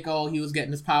you think, oh, he was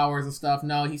getting his powers and stuff.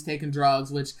 No, he's taking drugs,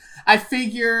 which I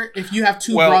figure if you have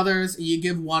two brothers and you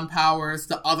give one powers,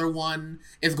 the other one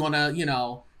is gonna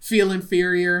feel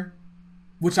inferior,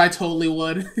 which I totally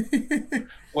would.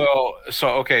 Well,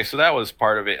 so that was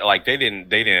part of it. Like they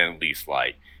didn't at least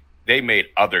like. They made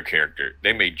other characters.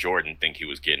 They made Jordan think he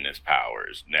was getting his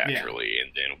powers naturally,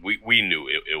 and then we knew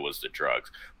it was the drugs.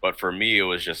 But for me, it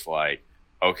was just like,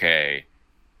 okay,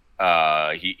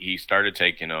 he started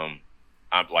taking them.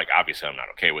 I'm like, obviously, I'm not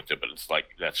okay with it, but it's like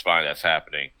that's fine, that's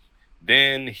happening.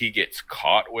 Then he gets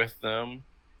caught with them,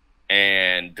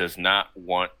 and does not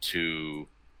want to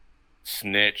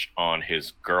snitch on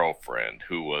his girlfriend,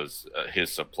 who was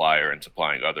his supplier and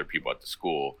supplying other people at the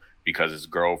school, because his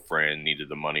girlfriend needed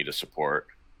the money to support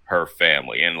her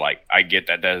family. And like, I get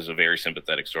that is a very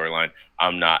sympathetic storyline.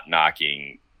 I'm not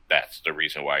knocking that's the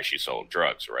reason why she sold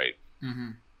drugs, right?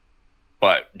 Mm-hmm.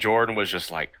 But Jordan was just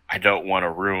like, I don't want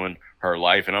to ruin her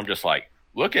life. And I'm just like,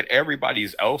 look at everybody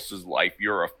else's life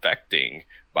you're affecting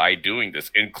by doing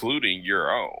this, including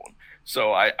your own.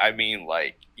 So I mean,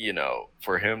 like,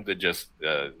 for him to just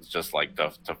like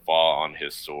to fall on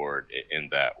his sword in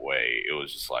that way, it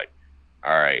was just like,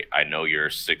 all right, I know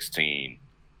you're 16.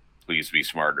 Please be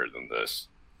smarter than this.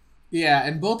 Yeah,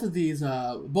 and both of these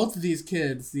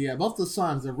kids, both the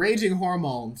sons, the raging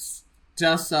hormones,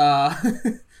 just yeah.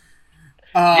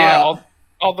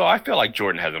 Although I feel like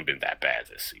Jordan hasn't been that bad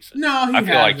this season. No, he I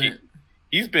feel hasn't. like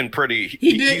he's been pretty.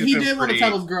 He did want to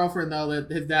tell his girlfriend though that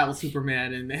his dad was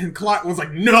Superman, and Clark was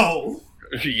like, no.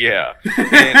 Yeah.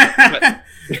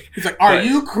 He's like, "Are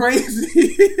you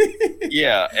crazy?"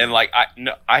 Yeah, and like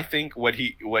I think what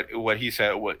he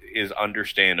said is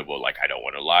understandable. Like, I don't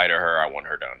want to lie to her. I want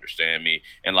her to understand me,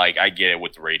 and like I get it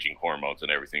with the raging hormones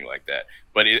and everything like that.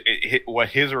 But what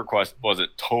his request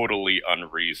wasn't totally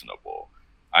unreasonable.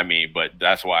 I mean, but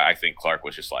that's why I think Clark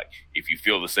was just like, if you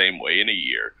feel the same way in a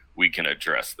year, we can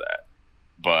address that.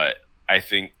 But I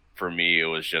think for me, it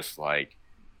was just like,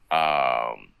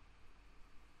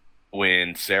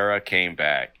 when Sarah came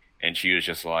back and she was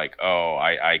just like, oh,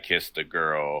 I kissed a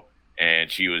girl,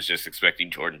 and she was just expecting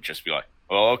Jordan to just be like,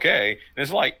 well, okay. And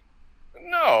it's like,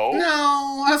 no,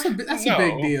 that's a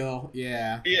big deal.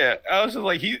 Yeah. I was just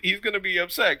like, he's gonna be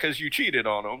upset because you cheated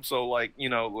on him. So like,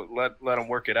 let him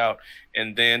work it out.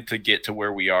 And then to get to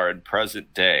where we are in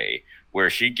present day, where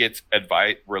she gets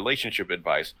relationship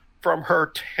advice from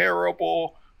her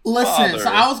terrible. Listen, so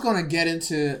I was going to get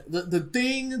into the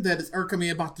thing that is irking me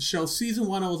about the show. Season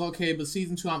 1 was okay, but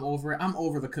season 2 I'm over it. I'm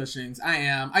over the Cushings. I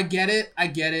am. I get it.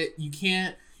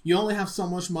 You only have so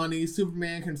much money.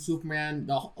 Superman can Superman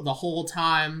the whole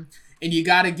time, and you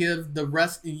got to give the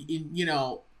rest, and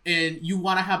you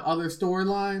want to have other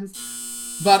storylines.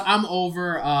 But I'm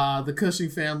over the Cushing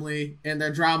family and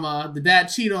their drama. The dad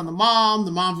cheated on the mom.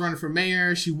 The mom's running for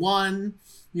mayor. She won.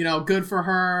 Good for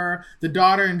her. The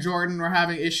daughter and Jordan were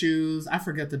having issues. I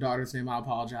forget the daughter's name. I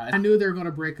apologize. I knew they were going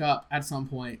to break up at some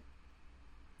point.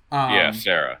 Yeah,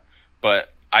 Sarah.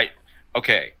 But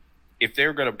if they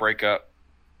were going to break up,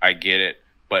 I get it.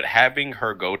 But having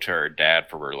her go to her dad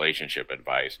for relationship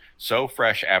advice, so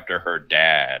fresh after her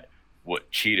dad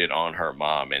cheated on her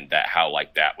mom, and that how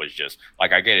like that was just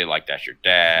like, I get it, like that's your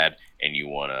dad and you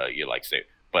like say,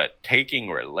 but taking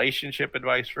relationship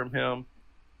advice from him.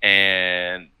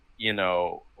 And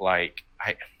like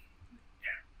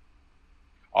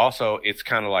also it's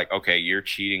kind of like, okay, you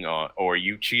cheated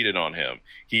on him,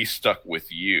 he's stuck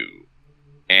with you,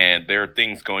 and there are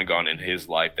things going on in his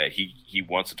life that he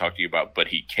wants to talk to you about, but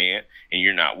he can't, and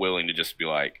you're not willing to just be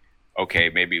like, okay,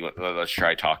 maybe let's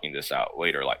try talking this out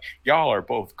later. Like, y'all are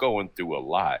both going through a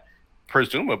lot.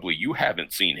 Presumably you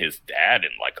haven't seen his dad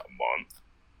in like a month,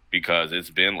 because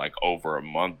it's been like over a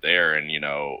month there, and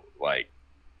like,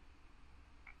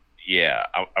 yeah,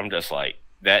 I'm just like,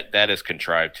 that is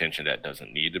contrived tension that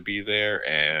doesn't need to be there,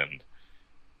 and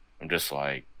I'm just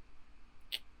like,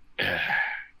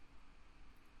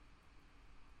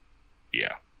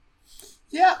 yeah.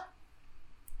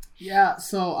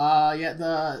 So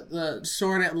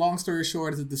the long story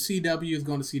short is that the CW is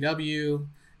going to CW,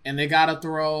 and they gotta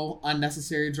throw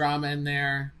unnecessary drama in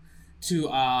there to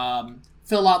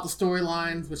fill out the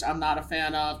storylines, which I'm not a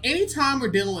fan of. Anytime we're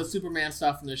dealing with Superman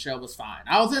stuff in the show was fine.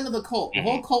 I was into the cult. The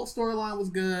whole cult storyline was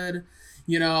good.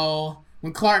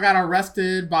 When Clark got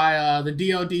arrested by the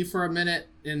DOD for a minute,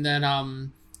 and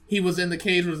then he was in the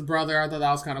cage with his brother, I thought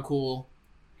that was kind of cool,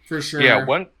 for sure. Yeah,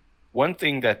 one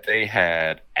thing that they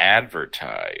had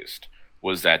advertised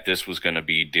was that this was going to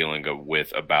be dealing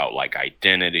with about like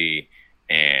identity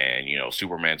and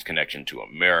Superman's connection to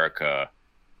America,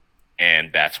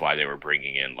 and that's why they were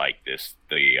bringing in like the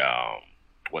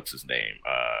what's his name,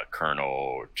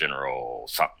 Colonel General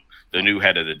something, the new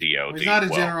head of the DoD. Well, he's not a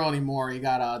general anymore. He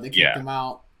got they kicked him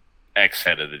out. Ex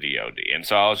head of the DoD, and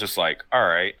so I was just like, all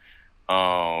right,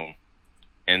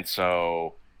 and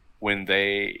so when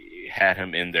they had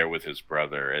him in there with his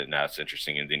brother, and that's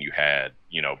interesting. And then you had,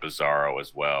 Bizarro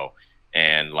as well.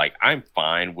 And like, I'm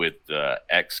fine with the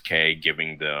XK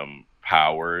giving them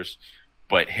powers,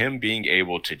 but him being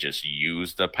able to just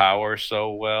use the power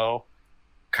so well,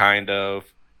 kind of,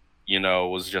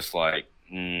 was just like,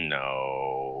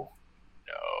 no.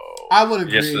 I would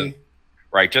agree.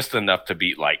 Just enough to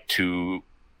beat like 3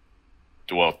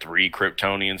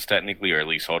 Kryptonians technically, or at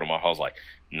least hold them off. I was like,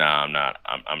 nah,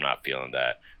 I'm not feeling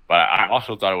that. But I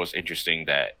also thought it was interesting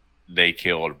that they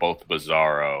killed both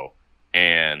Bizarro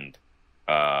and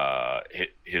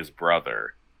his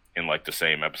brother in like the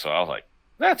same episode. I was like,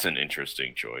 that's an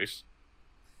interesting choice.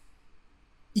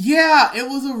 Yeah, it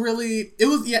was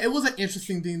an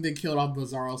interesting thing they killed off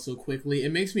Bizarro so quickly.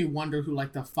 It makes me wonder who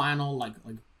like the final like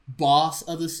boss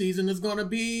of the season is going to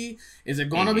be. Is it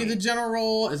going to be the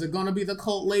general? Is it going to be the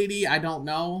cult lady? I don't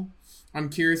know. I'm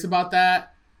curious about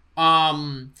that.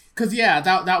 Because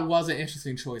that was an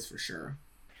interesting choice for sure.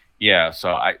 Yeah,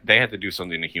 so they had to do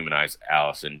something to humanize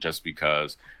Allison, just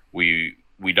because we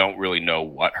don't really know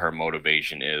what her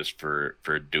motivation is for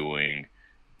doing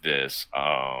this.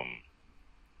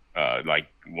 Like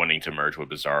wanting to merge with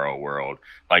Bizarro World.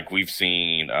 Like we've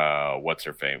seen what's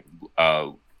her fame,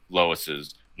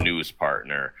 Lois's news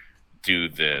partner, do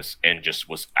this, and just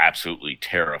was absolutely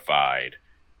terrified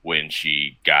when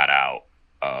she got out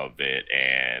of it.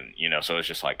 And so it's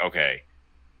just like, okay,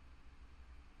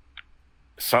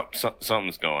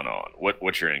 something's going on.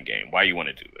 What's your end game? Why you want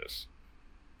to do this?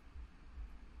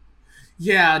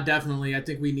 Yeah, definitely. I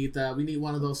think we need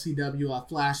one of those CW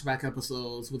flashback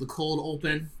episodes with a cold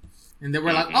open, and then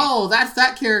we're like, oh, that's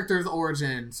that character's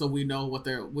origin, so we know what's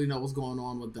going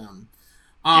on with them.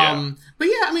 But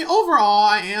yeah, I mean, overall,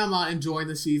 I am enjoying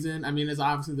the season. I mean, it's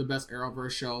obviously the best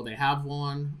Arrowverse show they have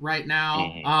one right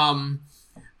now.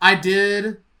 I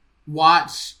did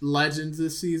watch Legends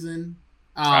this season.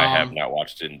 I have not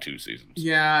watched it in 2 seasons.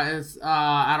 Yeah, it's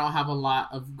I don't have a lot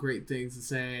of great things to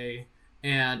say,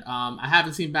 and I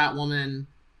haven't seen Batwoman.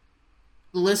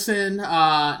 Listen,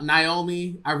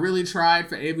 Naomi, I really tried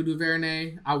for Ava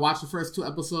DuVernay. I watched the first 2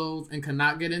 episodes and could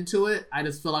not get into it. I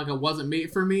just feel like it wasn't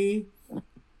made for me.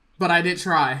 But I did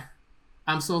try.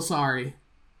 I'm so sorry.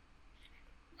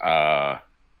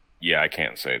 Yeah, I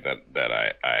can't say that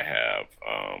I have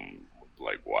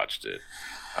watched it.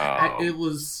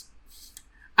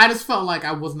 I just felt like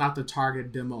I was not the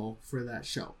target demo for that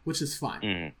show, which is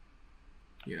fine.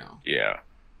 Yeah.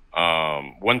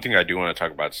 One thing I do want to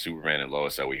talk about Superman and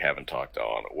Lois that we haven't talked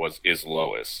on is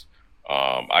Lois.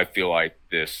 I feel like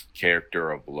this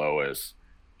character of Lois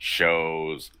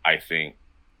shows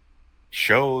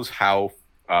how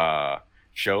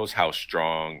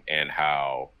strong and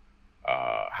how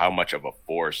much of a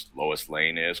force Lois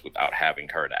Lane is without having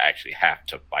her to actually have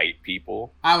to fight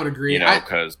people. I would agree.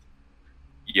 Because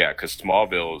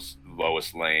Smallville's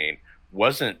Lois Lane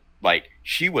wasn't like,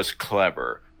 she was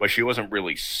clever, but she wasn't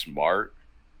really smart,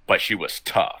 but she was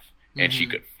tough and she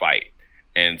could fight.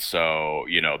 And so,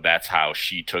 that's how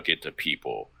she took it to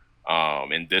people.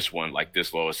 And this one, like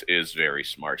this Lois is very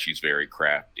smart. She's very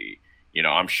crafty.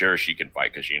 I'm sure she can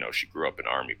fight because, she grew up an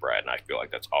army brat, and I feel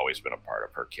like that's always been a part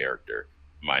of her character,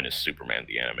 minus Superman,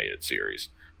 the animated series.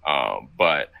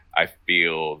 But I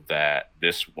feel that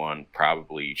this one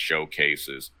probably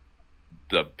showcases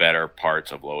the better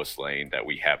parts of Lois Lane that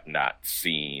we have not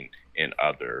seen in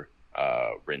other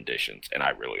renditions, and I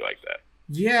really like that.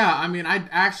 Yeah, I mean, I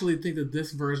actually think that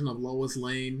this version of Lois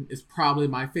Lane is probably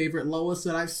my favorite Lois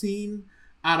that I've seen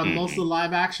out of most of the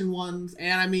live action ones.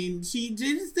 And I mean, they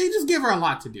just give her a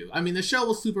lot to do. I mean, the show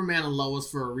was Superman and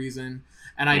Lois for a reason,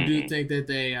 and I do think that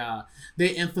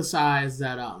they emphasize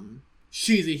that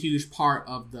she's a huge part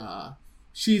of the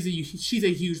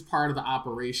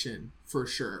operation for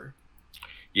sure.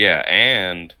 Yeah,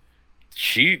 and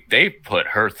they put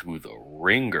her through the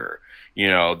ringer.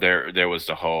 There was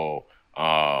the whole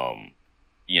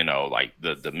like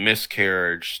the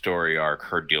miscarriage story arc,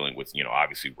 her dealing with,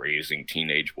 obviously raising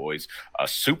teenage boys, a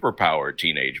superpowered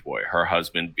teenage boy, her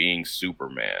husband being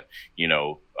Superman,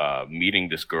 meeting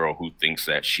this girl who thinks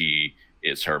that she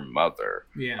is her mother,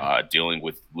 dealing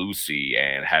with Lucy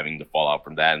and having the fallout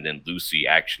from that. And then Lucy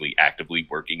actually actively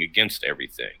working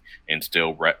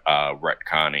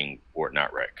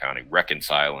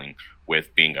reconciling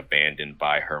with being abandoned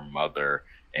by her mother.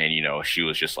 And, she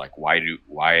was just like, why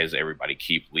does everybody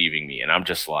keep leaving me? And I'm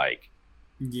just like,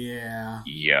 yeah,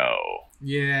 yo.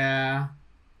 Yeah.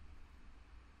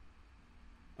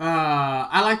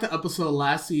 I like the episode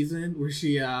last season where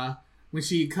she when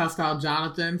she cussed out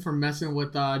Jonathan for messing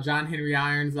with John Henry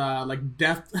Irons like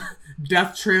death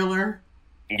trailer.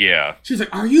 Yeah. She's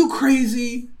like, "Are you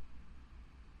crazy?"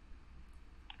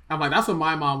 I'm like, "That's what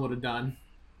my mom would have done."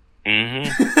 Mm-hmm.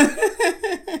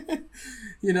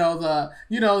 You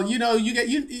get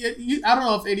you. I don't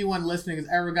know if anyone listening has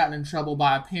ever gotten in trouble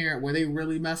by a parent where they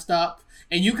really messed up,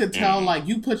 and you could tell like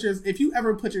if you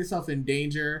ever put yourself in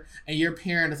danger, and your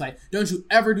parent is like, "Don't you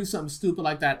ever do something stupid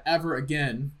like that ever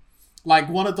again," like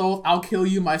one of those "I'll kill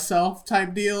you myself"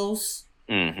 type deals.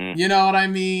 Mm-hmm. You know what I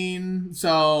mean?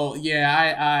 So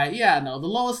yeah, no, the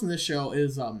Lois in this show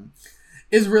is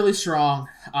really strong,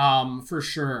 for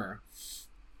sure.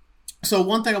 So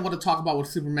one thing I want to talk about with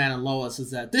Superman and Lois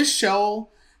is that this show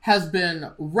has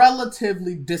been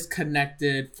relatively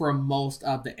disconnected from most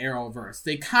of the Arrowverse.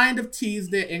 They kind of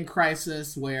teased it in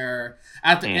Crisis, where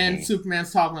at the end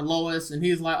Superman's talking to Lois and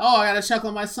he's like, "Oh, I gotta check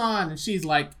on my son," and she's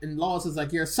like, and Lois is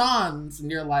like, "Your sons," and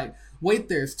you're like, "Wait,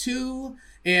 there's two."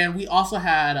 And we also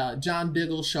had John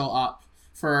Diggle show up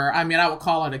for, I would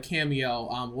call it a cameo,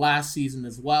 last season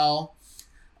as well.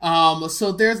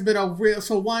 So there's been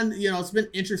it's been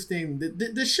interesting.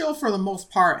 The show for the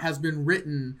most part has been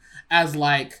written as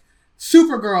like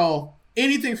Supergirl.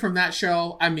 Anything from that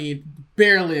show,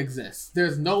 barely exists.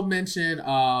 There's no mention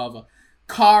of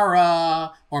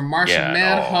Kara or Martian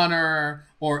Manhunter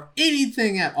or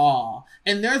anything at all.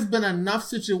 And there's been enough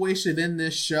situation in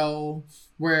this show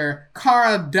where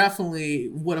Kara definitely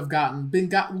would have gotten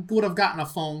a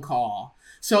phone call.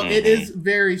 So it is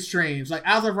very strange. Like,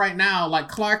 as of right now, like,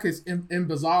 Clark is in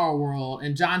Bizarro World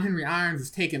and John Henry Irons is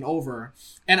taking over.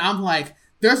 And I'm like,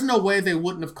 there's no way they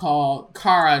wouldn't have called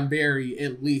Kara and Barry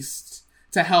at least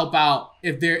to help out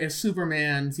if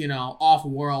Superman's, off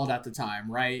world at the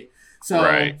time, right? So,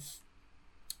 right.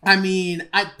 I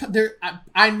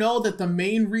know that the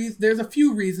main reason, there's a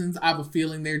few reasons I have a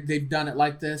feeling they've done it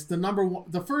like this.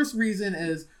 The first reason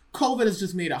is COVID has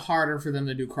just made it harder for them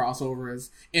to do crossovers,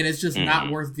 and it's just not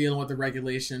worth dealing with the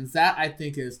regulations. That, I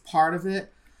think, is part of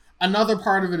it. Another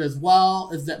part of it as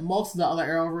well is that most of the other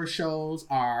Arrowverse shows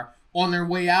are on their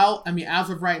way out. As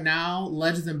of right now,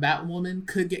 Legends and Batwoman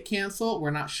could get canceled. We're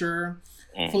not sure.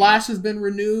 Flash has been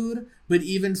renewed, but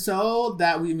even so,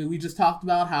 we just talked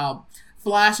about how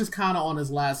Flash is kind of on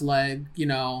his last leg.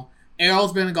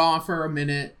 Arrow's been gone for a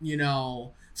minute.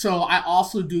 So I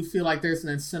also do feel like there's an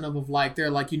incentive of like,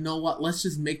 they're like, you know what, let's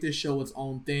just make this show its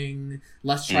own thing.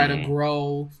 Let's try to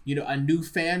grow, a new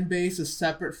fan base is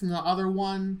separate from the other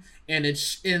one. And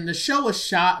the show is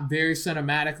shot very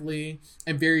cinematically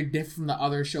and very different from the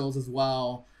other shows as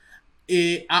well.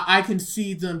 I can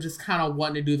see them just kind of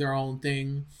wanting to do their own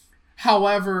thing.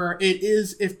 However, I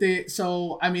guess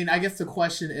the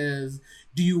question is,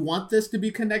 do you want this to be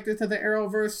connected to the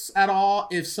Arrowverse at all?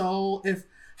 If so,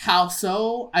 how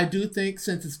so? I do think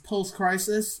since it's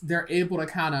post-crisis, they're able to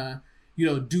kind of,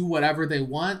 do whatever they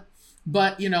want.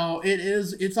 But,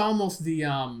 it's almost the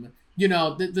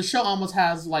show almost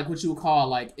has like what you would call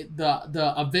like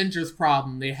the Avengers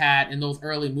problem they had in those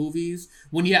early movies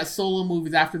when you had solo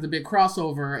movies after the big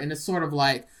crossover, and it's sort of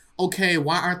like, okay,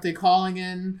 why aren't they calling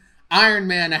in Iron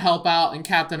Man to help out in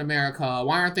Captain America?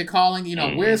 Why aren't they calling,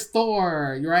 where's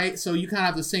Thor, right? So you kind of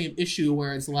have the same issue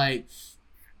where it's like,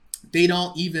 they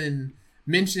don't even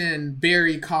mention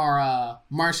Barry, Kara,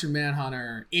 Martian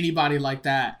Manhunter, anybody like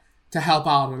that to help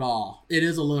out at all. It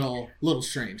is a little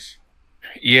strange.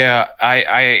 Yeah,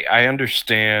 I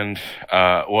understand.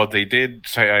 Well, they did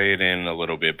tie it in a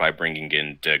little bit by bringing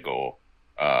in Diggle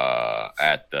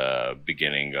at the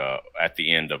beginning, at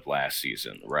the end of last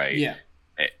season, right? Yeah.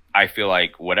 I feel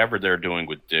like whatever they're doing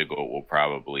with Diggle will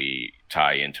probably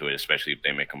tie into it, especially if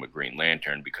they make him a Green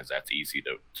Lantern, because that's easy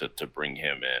to bring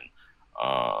him in.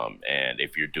 And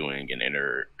if you're doing an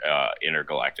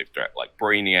intergalactic threat like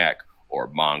Brainiac or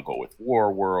Mongol with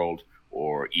Warworld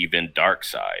or even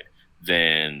Darkseid,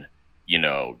 then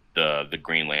the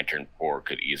Green Lantern Corps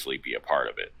could easily be a part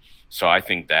of it. So I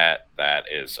think that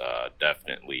is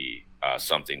definitely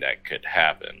something that could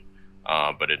happen.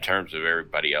 But in terms of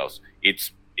everybody else,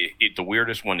 the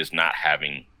weirdest one is not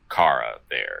having Kara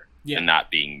there and not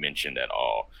being mentioned at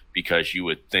all, because you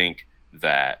would think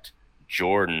that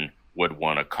Jordan would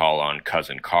want to call on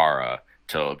cousin Kara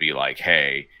to be like,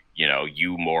 hey,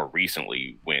 you more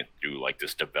recently went through like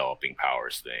this developing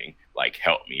powers thing, like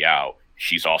help me out.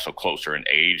 She's also closer in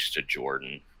age to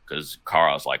Jordan because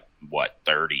Kara's like, what,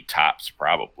 30 tops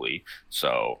probably.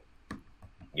 So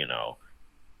you know,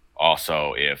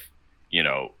 also if, you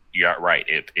know, you're right,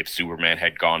 if Superman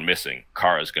had gone missing,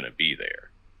 Kara's going to be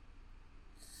there.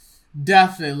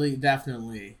 Definitely,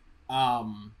 definitely.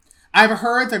 I've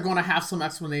heard they're going to have some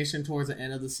explanation towards the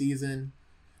end of the season,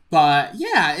 but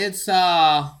yeah, it's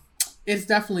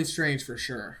definitely strange for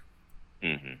sure.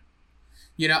 Mm-hmm.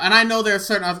 You know, and I know there are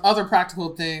certain other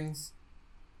practical things.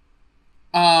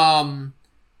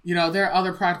 You know, there are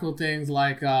other practical things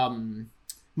like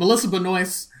Melissa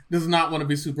Benoist does not want to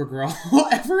be Supergirl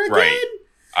ever again. Right.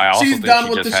 I also She's think done she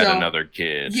with just the had show. another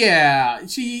kid. Yeah,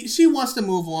 she wants to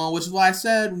move on, which is why I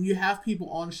said when you have people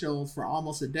on shows for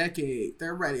almost a decade,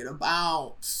 they're ready to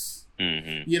bounce.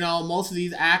 Mm-hmm. You know, most of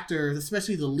these actors,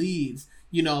 especially the leads,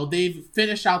 you know, they've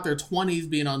finished out their 20s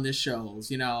being on these shows.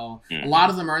 You know, a lot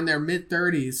of them are in their mid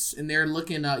 30s and they're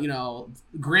looking at, you know,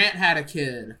 Grant had a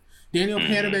kid. Daniel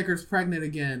Panabaker's pregnant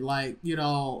again, like, you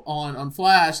know, on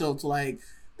Flash. So it's like,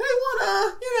 they want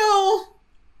to, you know.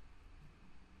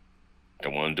 They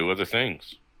want to do other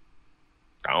things.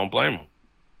 I don't blame them.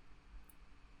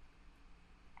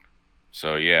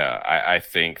 So yeah, I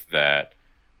think that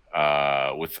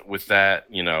with that,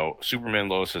 you know, Superman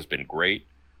Lois has been great.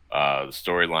 The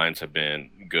storylines have been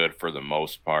good for the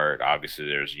most part. Obviously,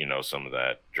 there's, you know, some of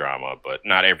that drama, but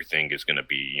not everything is going to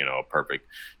be, you know, a perfect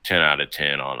 10 out of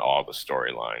 10 on all the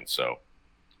storylines. So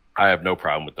I have no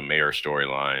problem with the mayor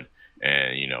storyline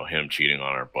and, you know, him cheating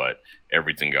on her, but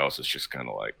everything else is just kind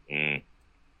of like,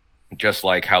 just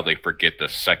like how they forget the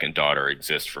second daughter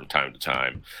exists from time to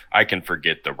time. I can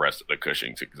forget the rest of the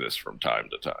Cushings exist from time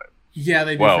to time. Yeah,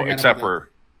 they do. Well, except for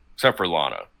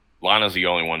Lana. Lana's the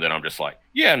only one that I'm just like,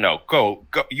 yeah, no, go,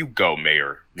 you go,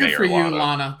 Mayor. Good Mayor for you, Lana.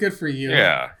 Lana. Good for you.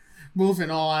 Yeah. Moving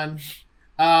on.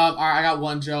 All right, I got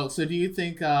one joke. So, do you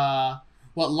think are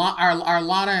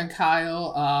Lana and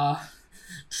Kyle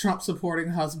Trump supporting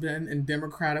husband and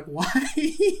Democratic wife?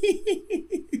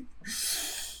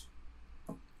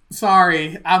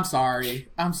 I'm sorry.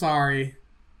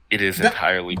 It is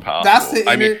entirely possible. That's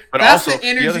the also, the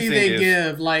energy they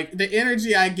give. Like the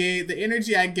energy I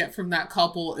get from that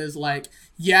couple is like,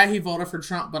 yeah, he voted for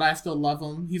Trump, but I still love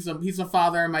him. He's a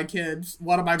father of my kids.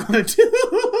 What am I gonna do?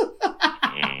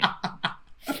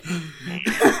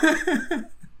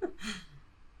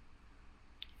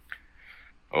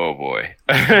 Oh boy.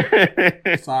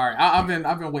 Sorry, I've been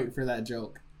waiting for that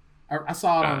joke. I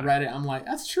saw it on Reddit. I'm like,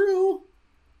 that's true.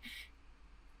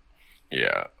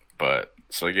 Yeah, but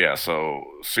so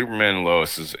Superman and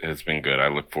Lois has been good. I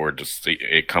look forward to see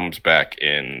it comes back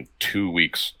in 2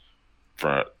 weeks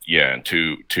in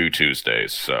two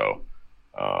Tuesdays. So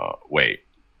wait.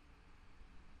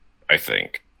 I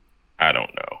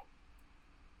don't know.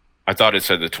 I thought it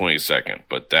said the 22nd,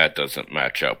 but that doesn't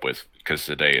match up with because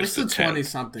today is the 20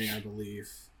 something, I believe.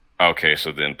 Okay,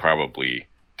 so then probably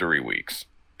 3 weeks.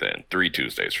 Then 3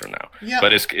 Tuesdays from now. Yep.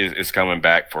 But it's coming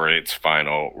back for its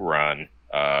final run.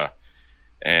 I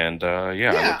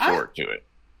look forward to it.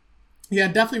 Yeah,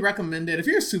 definitely recommend it. If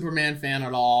you're a Superman fan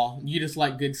at all, you just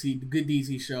like good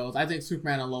DC shows, I think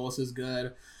Superman and Lois is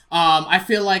good. I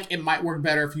feel like it might work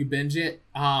better if you binge it,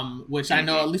 which I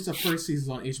know at least the first season's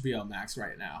on HBO Max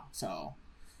right now. So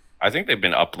I think they've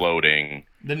been uploading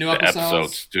the new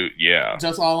episodes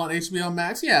just all on HBO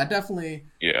Max. Yeah, definitely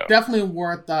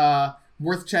worth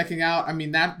checking out. I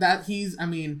mean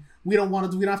we don't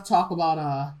have to talk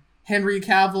about Henry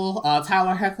Cavill.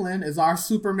 Tyler Hoechlin is our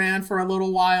Superman for a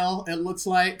little while, it looks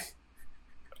like.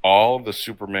 All the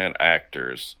Superman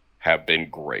actors have been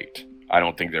great. I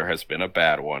don't think there has been a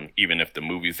bad one, even if the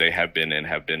movies they have been in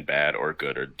have been bad or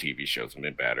good, or TV shows have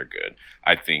been bad or good.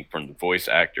 I think from the voice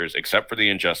actors, except for the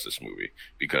Injustice movie,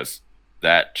 because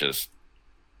that just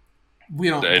we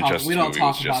don't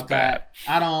talk about that.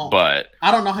 I don't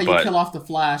know how you kill off the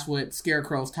Flash with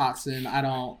Scarecrow's toxin.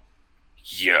 Okay,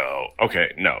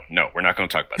 no, we're not going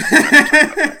to talk about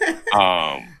that.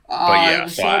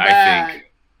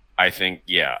 I think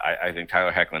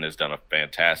Tyler Hoechlin has done a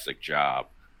fantastic job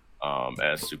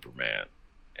as Superman,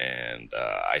 and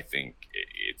I think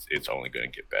it's only going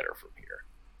to get better from here.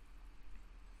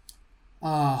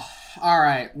 All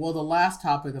right. Well, the last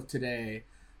topic of today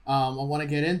I want to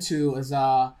get into is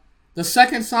the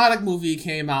second Sonic movie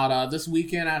came out this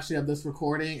weekend, actually, of this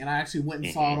recording, and I actually went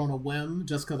and saw it on a whim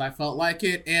just because I felt like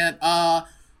it, and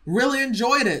really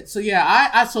enjoyed it. So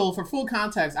yeah, so for full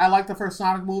context, I liked the first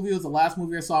Sonic movie. It was the last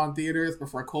movie I saw in theaters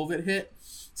before COVID hit.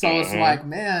 So it's like,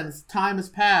 man, time has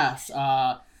passed.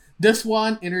 This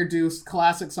one introduced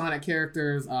classic Sonic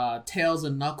characters, Tails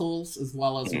and Knuckles, as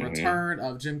well as the return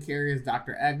of Jim Carrey as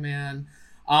Dr. Eggman.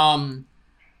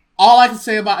 All I can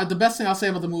say about the best thing I'll say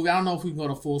about the movie, I don't know if we can go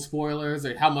to full spoilers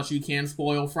or how much you can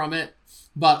spoil from it,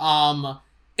 but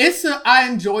I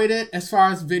enjoyed it. As far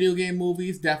as video game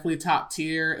movies, definitely top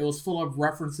tier. It was full of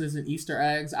references and Easter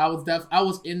eggs. I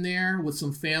was in there with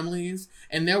some families,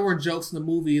 and there were jokes in the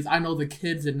movies I know the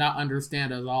kids did not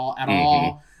understand at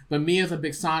all. But me as a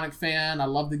big Sonic fan, I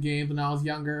loved the games when I was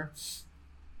younger.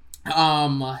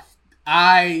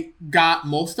 I got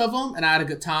most of them, and I had a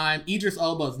good time. Idris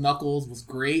Elba's Knuckles was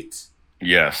great.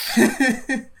 Yes.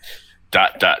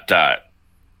 dot dot dot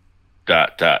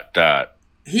dot dot dot.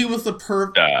 He was the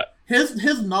perfect.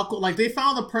 His Knuckles, like they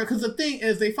found the because the thing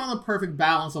is they found the perfect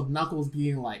balance of Knuckles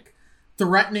being like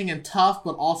threatening and tough,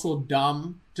 but also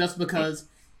dumb, just because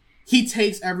he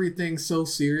takes everything so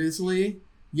seriously,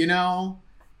 you know.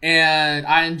 And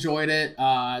I enjoyed it.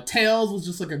 Tails was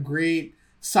just like a great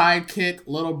sidekick,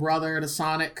 little brother to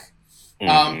Sonic,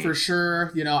 for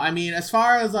sure. You know, I mean, as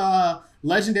far as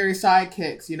legendary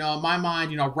sidekicks, you know, in my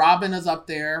mind, you know, Robin is up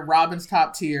there. Robin's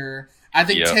top tier. I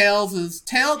think Tails is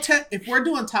if we're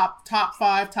doing top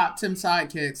 5, top 10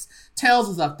 sidekicks, Tails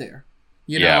is up there.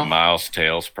 You know? Miles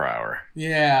Tails Prower.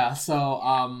 Yeah,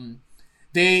 so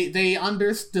they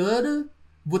understood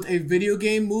with a video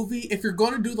game movie, if you're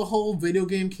going to do the whole video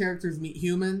game characters meet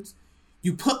humans,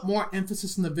 you put more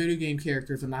emphasis on the video game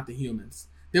characters and not the humans.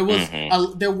 There wasn't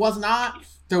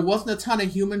a ton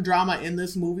of human drama in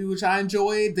this movie, which I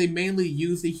enjoyed. They mainly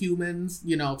used the humans,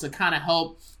 you know, to kind of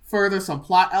help further some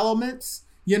plot elements,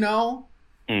 you know.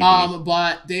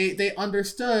 But they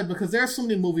understood, because there's so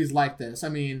many movies like this. I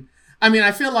mean,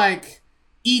 I feel like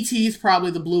E.T.'s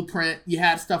probably the blueprint. You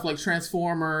had stuff like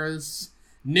Transformers,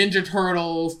 Ninja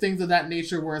Turtles, things of that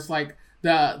nature, where it's like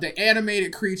the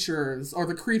animated creatures, or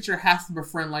the creature has to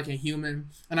befriend like a human.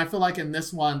 And I feel like in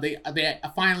this one, they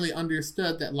finally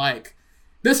understood that, like,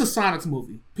 this is Sonic's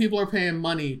movie. People are paying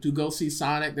money to go see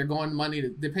Sonic. They're paying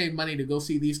money to go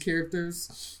see these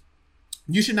characters.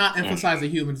 You should not emphasize the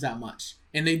humans that much.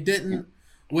 And they didn't,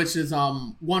 which is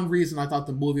one reason I thought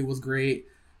the movie was great.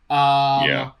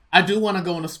 I do want to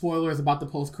go into spoilers about the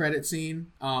post-credit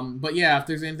scene. But yeah, if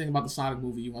there's anything about the Sonic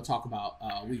movie you want to talk about,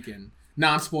 we can.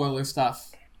 Non-spoiler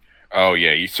stuff. Oh,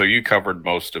 yeah. So you covered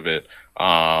most of it.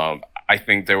 I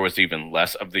think there was even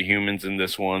less of the humans in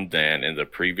this one than in the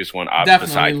previous one.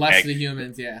 Definitely less of the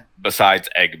humans, yeah. Besides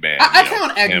Eggman. I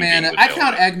count Eggman. I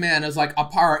count Eggman as like a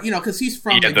part, you know, because he's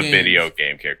from the video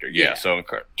game character. Yeah. So in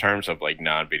terms of like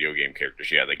non-video game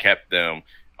characters, yeah, they kept them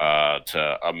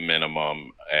to a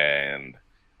minimum, and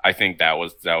I think that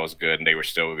was good, and they were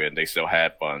still good. They still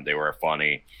had fun. They were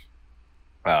funny.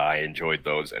 I enjoyed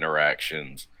those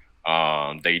interactions.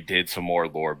 They did some more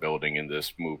lore building in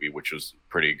this movie, which was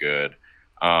pretty good.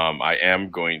 I am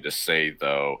going to say,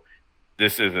 though,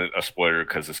 this isn't a spoiler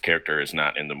because this character is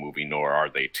not in the movie, nor are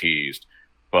they teased,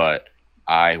 but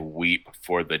I weep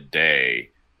for the day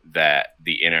that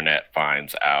the internet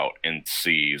finds out and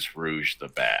sees Rouge the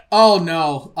Bat. Oh,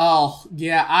 no. Oh,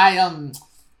 yeah. I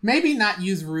maybe not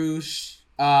use Rouge.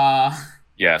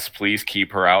 Yes, please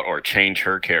keep her out or change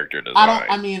her character design.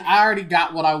 I already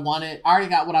got what I wanted. I already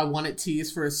got what I wanted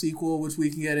teased for a sequel, which we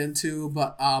can get into.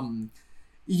 But,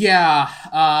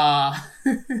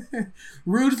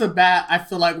 Rouge the Bat, I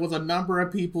feel like, was a number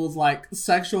of people's, like,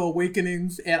 sexual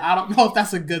awakenings, and I don't know if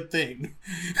that's a good thing.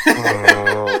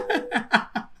 No.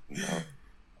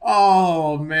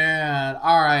 Oh, man.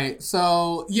 All right.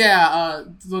 So, yeah,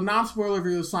 the non-spoiler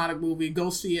review of Sonic movie, go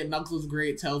see it. Knuckles is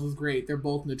great. Tails is great. They're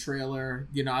both in the trailer.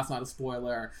 You know, that's not a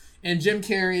spoiler. And Jim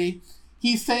Carrey,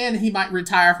 he's saying he might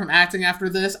retire from acting after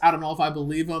this. I don't know if I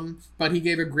believe him, but he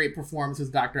gave a great performance as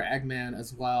Dr. Eggman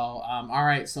as well. All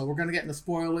right, so we're going to get into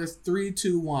spoilers. 3,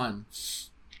 2, 1.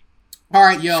 All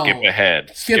right, yo. Skip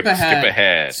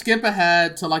ahead. Skip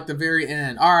ahead to, like, the very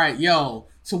end. All right, yo.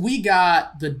 So we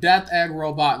got the Death Egg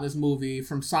robot in this movie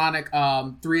from Sonic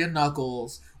 3 and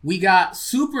Knuckles. We got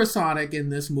Super Sonic in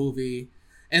this movie.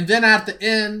 And then at the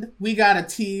end, we got a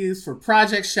tease for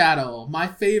Project Shadow, my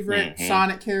favorite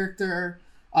Sonic character.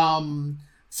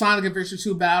 Sonic Adventure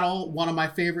 2 Battle, one of my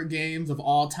favorite games of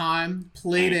all time.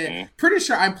 Played it. Pretty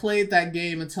sure I played that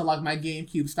game until like my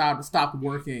GameCube stopped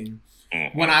working.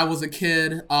 When I was a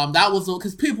kid, that was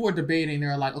because people were debating. They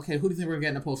were like, "Okay, who do you think we're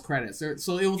getting the post credits?"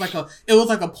 So it was like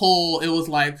a poll. It was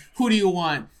like, "Who do you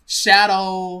want?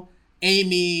 Shadow,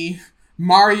 Amy,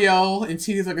 Mario?" And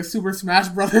she's like a Super Smash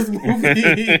Brothers movie.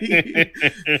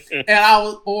 And I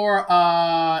was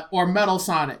or Metal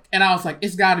Sonic, and I was like,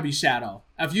 "It's got to be Shadow."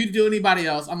 If you do anybody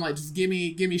else, I'm like, just give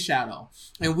me Shadow.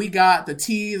 And we got the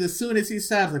tease as soon as he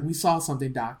said, like, we saw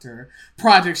something, Doctor.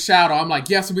 Project Shadow. I'm like,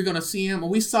 yes, we're gonna see him.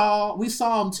 And we saw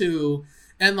him too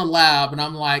in the lab. And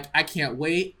I'm like, I can't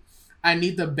wait. I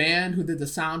need the band who did the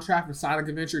soundtrack for Sonic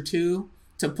Adventure 2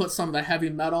 to put some of the heavy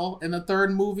metal in the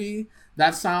third movie.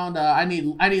 That sound, I need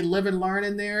Live and Learn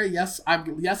in there. Yes, I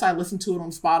listened to it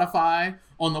on Spotify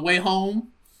on the way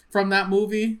home from that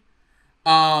movie.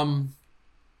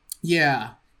 Yeah,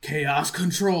 Chaos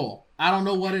Control. I don't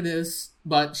know what it is,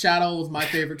 but Shadow was my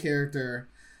favorite character,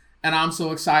 and I'm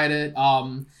so excited.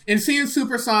 And seeing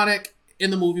Supersonic in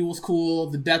the movie was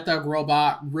cool. The Death Dog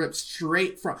robot ripped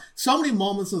straight from... So many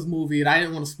moments of this movie that I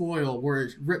didn't want to spoil were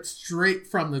ripped straight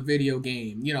from the video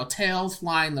game. You know, Tails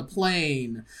flying the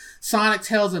plane, Sonic,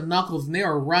 Tails, and Knuckles, and they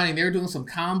were running. They were doing some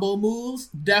combo moves.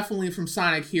 Definitely from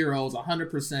Sonic Heroes,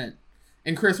 100%.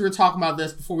 And Chris, we were talking about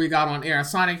this before we got on air.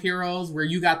 Sonic Heroes, where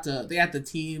they had the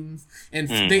teams, and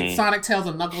Sonic, Tails,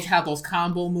 and Knuckles had those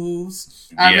combo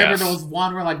moves. I remember those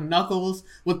one where like Knuckles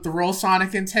would throw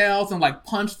Sonic and Tails and like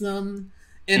punch them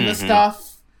in the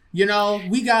stuff. You know,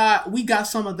 we got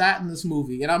some of that in this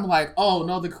movie, and I'm like, oh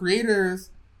no, the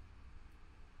creators.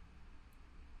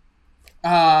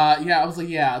 I was like,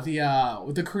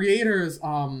 the creators,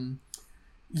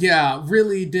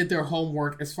 really did their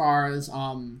homework as far as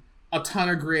a ton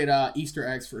of great Easter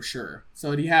eggs for sure.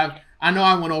 So do you have... I know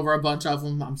I went over a bunch of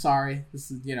them. I'm sorry. This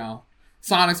is,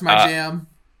 Sonic's my jam.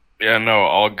 Yeah, no,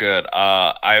 all good.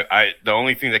 The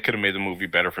only thing that could have made the movie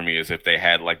better for me is if they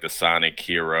had like the Sonic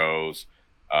Heroes,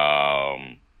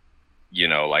 like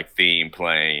theme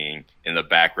playing in the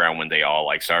background when they all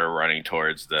like started running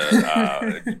towards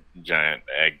the giant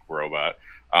egg robot.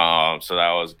 So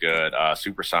that was good.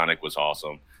 Supersonic was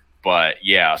awesome. But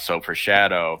yeah, so for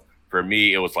Shadow... For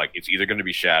me, it was like, it's either going to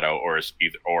be Shadow or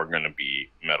going to be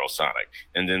Metal Sonic.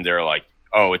 And then they're like,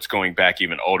 oh, it's going back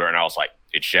even older. And I was like,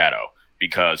 it's Shadow.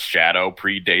 Because Shadow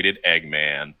predated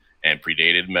Eggman and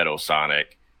predated Metal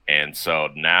Sonic. And so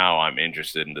now I'm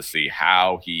interested in to see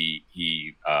how he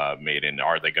made it.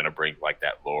 Are they going to bring like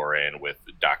that lore in with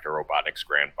Dr. Robotnik's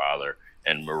grandfather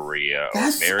and Maria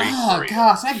or Mary? Oh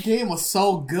gosh, that game was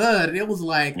so good. It was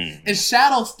like in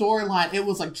Shadow's storyline, it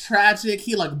was like tragic.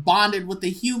 He like bonded with the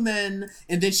human,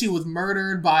 and then she was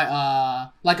murdered by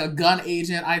like a gun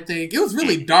agent. I think it was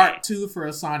really dark too for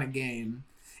a Sonic game.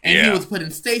 And he was put in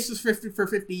stasis for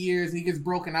 50 years, and he gets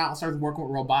broken out and starts working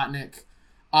with Robotnik.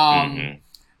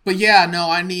 But yeah, no,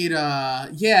 I need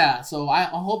so I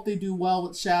hope they do well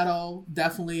with Shadow.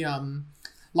 Definitely a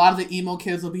lot of the emo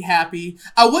kids will be happy.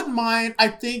 I wouldn't mind. I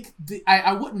think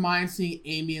I wouldn't mind seeing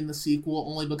Amy in the sequel,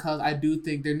 only because I do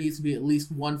think there needs to be at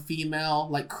least one female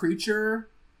like creature,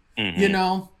 and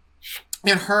her,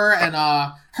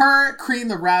 Cream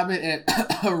the Rabbit, and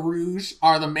Rouge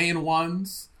are the main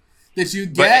ones that you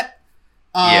get.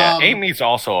 But, Amy's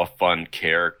also a fun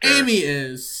character. Amy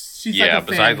is. She's like a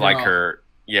besides fan like girl. her.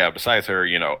 Yeah, besides her,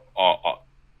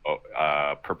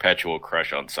 perpetual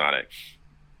crush on Sonic.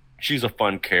 She's a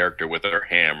fun character with her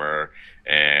hammer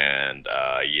and,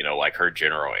 like her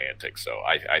general antics. So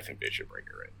I think they should bring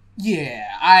her in. Yeah,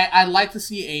 I like to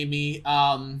see Amy.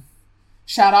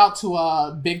 Shout out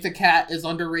to Big the Cat is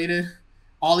underrated.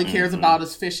 All he cares about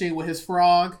is fishing with his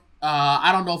frog.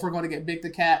 I don't know if we're going to get Big the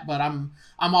Cat, but I'm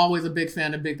always a big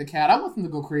fan of Big the Cat. I want them to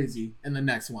go crazy in the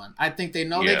next one. I think they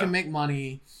know they can make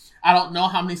money. I don't know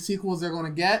how many sequels they're going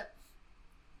to get.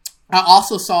 I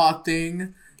also saw a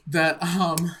thing that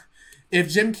if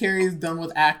Jim Carrey is done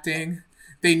with acting,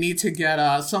 they need to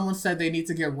get someone said they need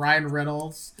to get Ryan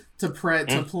Reynolds to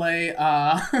play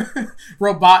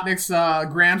Robotnik's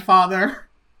grandfather.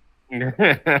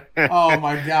 Oh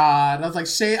my god. I was like,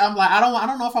 I'm like, I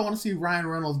don't know if I want to see Ryan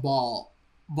Reynolds bald,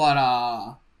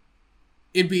 but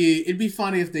it'd be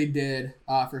funny if they did,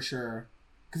 for sure.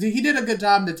 Because he did a good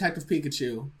job in Detective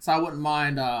Pikachu, so I wouldn't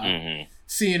mind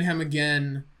seeing him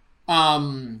again.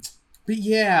 But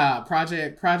yeah,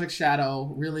 Project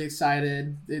Shadow, really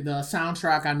excited. The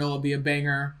soundtrack I know will be a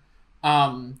banger.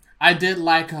 I did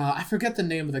like I forget the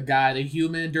name of the guy, the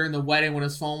human during the wedding when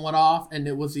his phone went off, and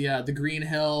it was the Green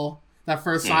Hill, that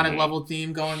first Sonic level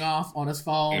theme going off on his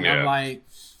phone. Yeah. I'm like,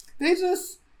 they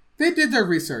did their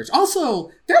research. Also,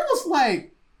 there was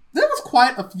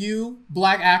quite a few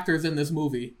black actors in this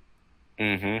movie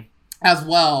as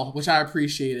well, which I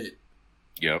appreciated.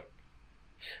 Yep.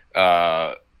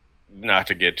 Not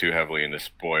to get too heavily into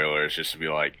spoilers, just to be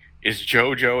like, is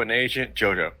JoJo an agent?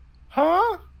 JoJo,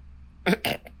 huh?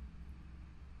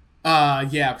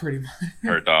 Yeah, pretty much.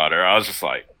 Her daughter. I was just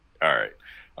like, all right.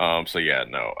 So yeah,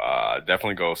 no,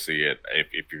 definitely go see it.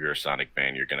 If you're a Sonic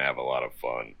fan, you're gonna have a lot of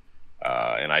fun.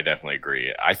 And I definitely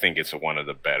agree. I think it's one of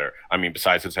the better. I mean,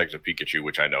 besides Detective Pikachu,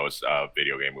 which I know is a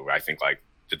video game movie, I think like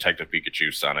Detective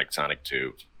Pikachu, Sonic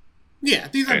 2. Yeah,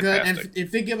 these are good. And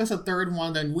if they give us a third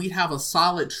one, then we'd have a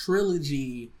solid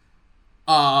trilogy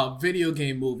of video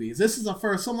game movies.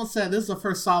 Someone said this is the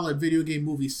first solid video game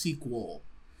movie sequel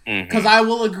Because I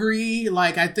will agree,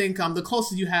 like, I think the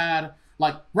closest you had,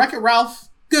 like, Wreck-It Ralph,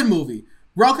 good movie.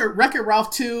 Wreck-It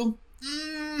Ralph 2,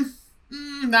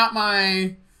 not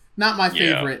my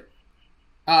favorite,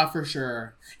 for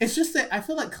sure. It's just that I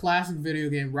feel like classic video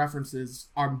game references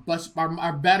are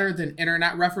better than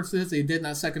internet references they did in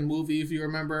that second movie, if you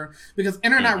remember. Because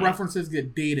internet references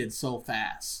get dated so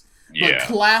fast. But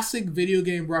classic video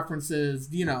game references,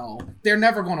 you know, they're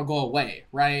never going to go away,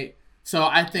 right? So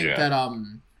I think that,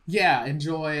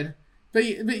 enjoyed. But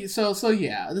so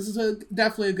yeah, this is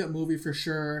definitely a good movie for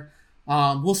sure.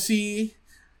 We'll see.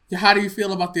 How do you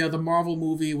feel about the Marvel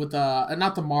movie with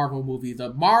not the Marvel movie,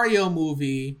 the Mario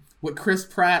movie with Chris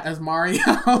Pratt as Mario?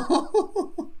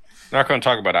 Not going to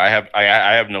talk about it.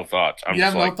 I have no thoughts. I'm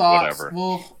just like, whatever.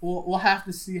 We'll have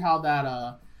to see how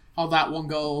that one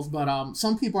goes. But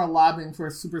some people are lobbying for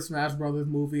a Super Smash Brothers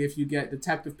movie. If you get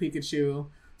Detective Pikachu,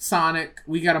 Sonic,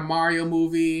 we got a Mario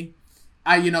movie.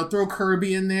 Throw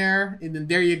Kirby in there, and then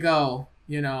there you go.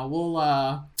 We'll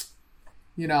I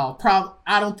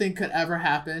don't think could ever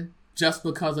happen just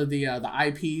because of the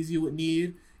IPs you would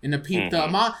need and the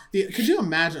amount. Could you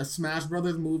imagine a Smash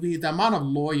Brothers movie? The amount of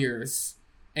lawyers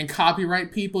and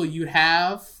copyright people you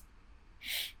have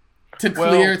to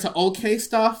clear to okay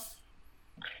stuff.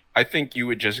 I think you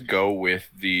would just go with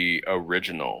the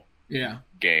original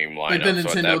game lineup. Like the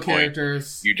Nintendo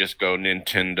characters. You just go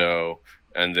Nintendo,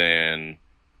 and then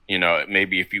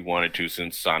maybe if you wanted to,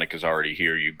 since Sonic is already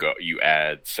here, you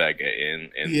add Sega in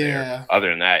there. Other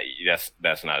than that,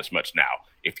 that's not as much. Now,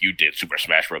 if you did Super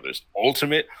Smash Brothers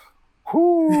Ultimate,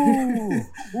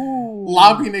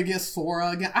 lobbying against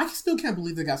Sora again. I still can't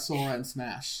believe they got Sora in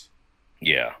Smash.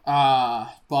 Yeah.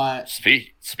 But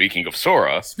speaking of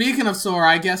Sora,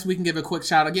 I guess we can give a quick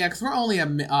shout out. Yeah, because we're only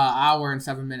an hour and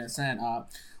 7 minutes in.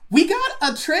 We got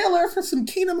a trailer for some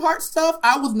Kingdom Hearts stuff.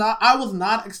 I was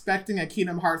not expecting a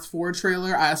Kingdom Hearts 4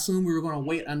 trailer. I assumed we were going to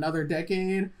wait another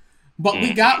decade, but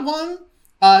we got one.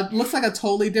 Looks like a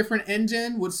totally different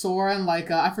engine with Sora and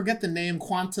I forget the name,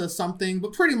 Quanta something,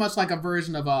 but pretty much like a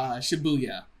version of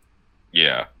Shibuya.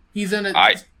 Yeah, he's in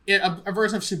a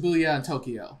version of Shibuya in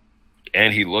Tokyo.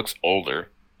 And he looks older.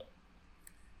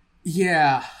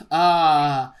 Yeah.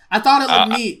 I thought it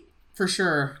looked neat, for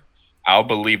sure. I'll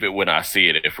believe it when I see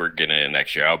it if we're getting it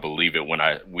next year. I'll believe it when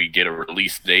we get a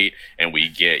release date and we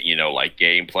get,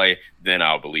 gameplay. Then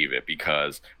I'll believe it.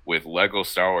 Because with Lego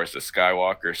Star Wars The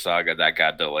Skywalker Saga, that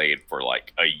got delayed for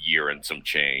a year and some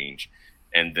change.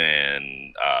 And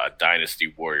then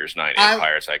Dynasty Warriors 9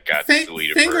 Empires that got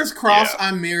deleted. Fingers crossed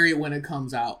I'm married when it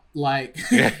comes out.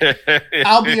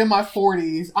 I'll be in my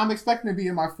 40s. I'm expecting to be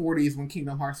in my 40s when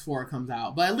Kingdom Hearts 4 comes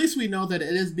out. But at least we know that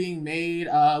it is being made.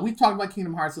 We've talked about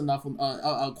Kingdom Hearts enough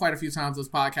quite a few times this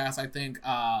podcast, I think.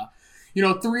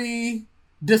 3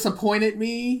 disappointed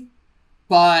me.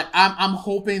 But I'm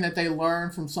hoping that they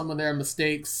learn from some of their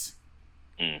mistakes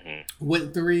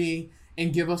with 3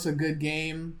 and give us a good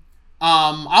game.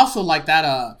 I also like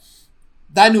that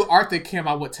new art they came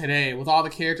out with today with all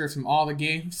the characters from all the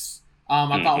games.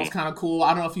 I thought was kind of cool. I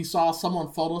don't know if you saw someone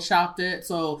photoshopped it.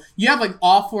 So you have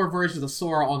all 4 versions of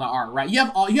Sora on the art, right? You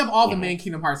have all the main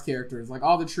Kingdom Hearts characters,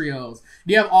 all the trios.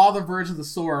 You have all the versions of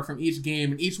Sora from each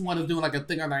game, and each one is doing a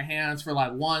thing on their hands for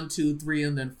 1, 2, 3,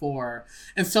 and then 4.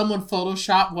 And someone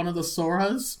photoshopped one of the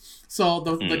Soras. So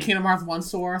the Kingdom Hearts 1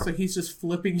 Sora, so he's just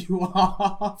flipping you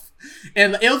off.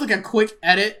 And it was a quick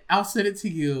edit. I'll send it to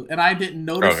you. And I didn't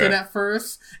notice it at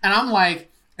first. And I'm like,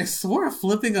 is Sora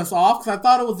flipping us off? Because I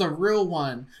thought it was a real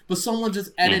one. But someone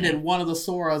just edited one of the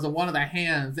Soras or one of the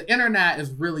hands. The internet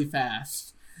is really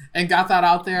fast. And got that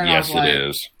out there. And yes, I was it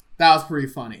is. That was pretty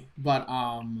funny. But,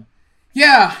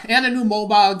 yeah. And a new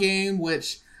mobile game,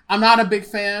 which I'm not a big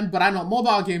fan. But I know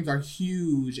mobile games are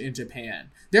huge in Japan.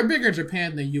 They're bigger in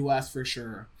Japan than US for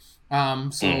sure. I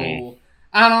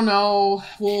don't know.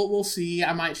 We'll see.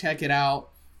 I might check it out.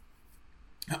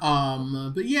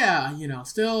 But yeah,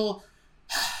 still,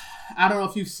 I don't know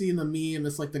if you've seen the meme.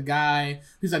 It's the guy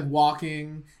who's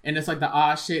walking, and it's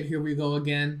the shit, here we go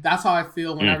again. That's how I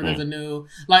feel whenever there's a new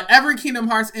every Kingdom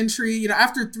Hearts entry.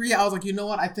 After 3, I was like, you know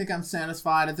what? I think I'm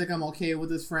satisfied. I think I'm okay with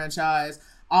this franchise.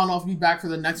 I don't know if you'll be back for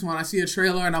the next one. I see a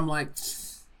trailer and I'm like.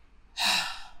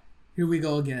 Here we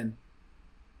go again.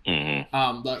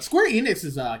 But Square Enix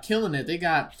is killing it. They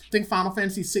got, I think, Final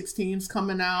Fantasy 16's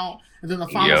coming out, and then the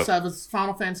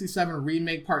Final Fantasy 7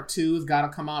 Remake Part 2 has got to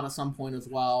come out at some point as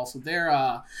well. So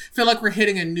they're feel like we're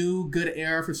hitting a new good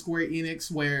era for Square Enix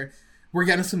where we're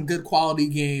getting some good quality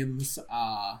games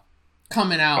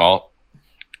coming out. Well,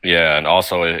 yeah, and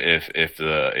also if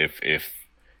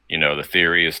the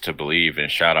theory is to believe,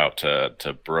 and shout out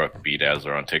to Brooke B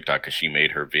Dazzler on TikTok because she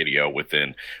made her video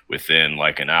within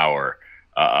like an hour.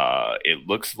 It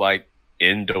looks like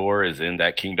Endor is in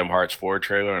that Kingdom Hearts 4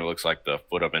 trailer, and it looks like the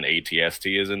foot of an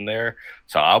ATST is in there.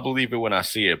 So I'll believe it when I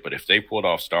see it. But if they pulled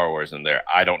off Star Wars in there,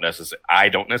 I don't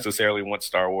necessarily want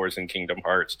Star Wars in Kingdom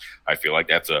Hearts. I feel like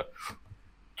that's a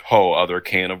whole other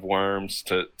can of worms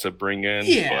to bring in.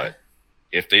 Yeah. But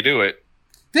if they do it,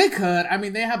 they could. I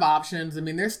mean, they have options. I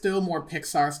mean, there's still more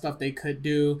Pixar stuff they could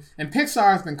do. And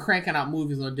Pixar has been cranking out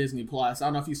movies on Disney Plus. I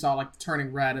don't know if you saw like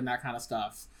Turning Red and that kind of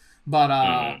stuff.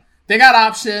 But they got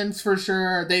options for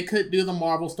sure. They could do the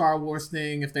Marvel Star Wars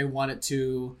thing if they wanted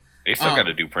to. They still got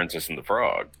to do Princess and the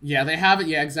Frog. Yeah, they have it.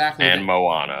 Yeah, exactly. And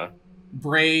Moana.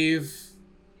 Brave.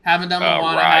 Haven't done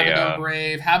Moana. Raya. Haven't done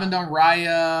Brave. Haven't done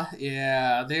Raya.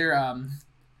 Yeah, they're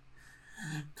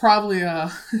probably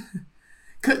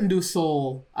couldn't do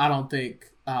Soul. I don't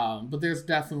think. But there's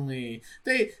definitely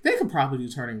they could probably do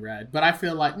Turning Red. But I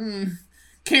feel like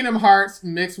Kingdom Hearts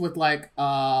mixed with like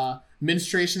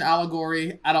menstruation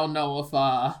allegory. I don't know if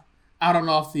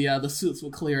the suits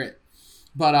would clear it.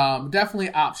 But definitely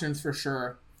options for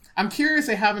sure. I'm curious.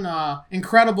 They haven't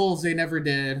Incredibles. They never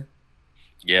did.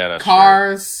 Yeah, that's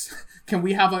Cars. True. Can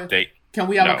we have a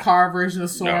no. car version of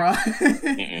Sora?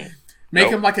 No. Make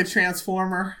him like a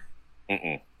transformer.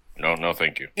 No,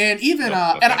 thank you. And even and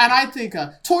I think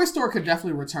Toy Story could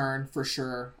definitely return for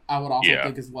sure. I would also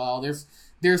think as well.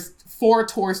 There's 4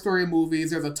 Toy Story movies.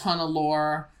 There's a ton of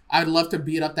lore. I'd love to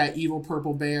beat up that evil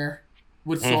purple bear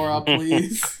with Sora,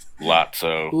 please.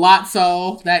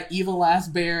 Lotso, that evil ass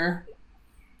bear.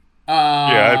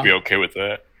 Yeah, I'd be okay with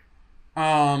that.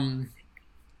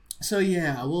 So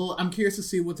yeah, well, I'm curious to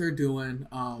see what they're doing.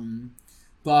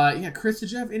 But yeah, Chris,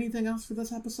 did you have anything else for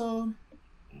this episode?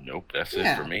 Nope, that's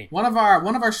it for me. One of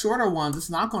our shorter ones.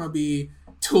 It's not going to be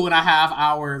 2.5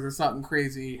 hours or something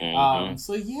crazy.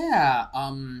 So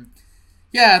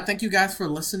yeah, thank you guys for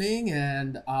listening,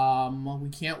 and we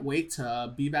can't wait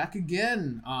to be back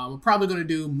again. We're probably going to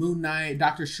do Moon Knight,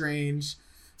 Doctor Strange.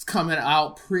 It's coming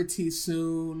out pretty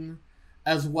soon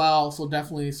as well, so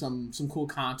definitely some cool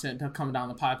content coming down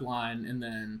the pipeline, and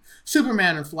then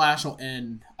Superman and Flash will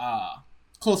end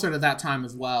closer to that time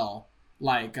as well,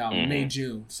 like May,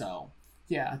 June. So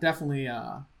yeah, definitely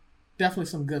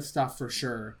some good stuff for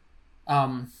sure.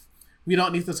 We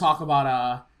don't need to talk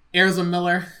about Ezra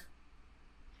Miller.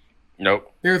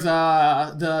 Nope. There's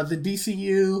the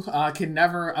DCU can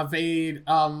never evade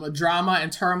drama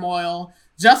and turmoil.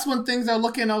 Just when things are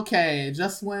looking okay,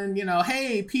 just when,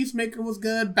 hey, Peacemaker was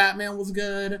good, Batman was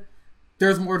good,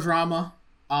 there's more drama.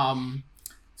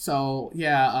 So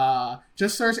yeah,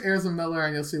 just search Ezra Miller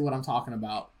and you'll see what I'm talking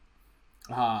about.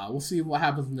 We'll see what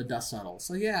happens when the dust settles.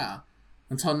 So yeah,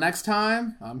 until next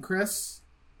time, I'm Chris.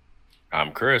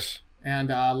 I'm Chris. And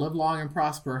live long and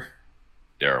prosper.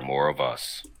 There are more of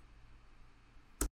us.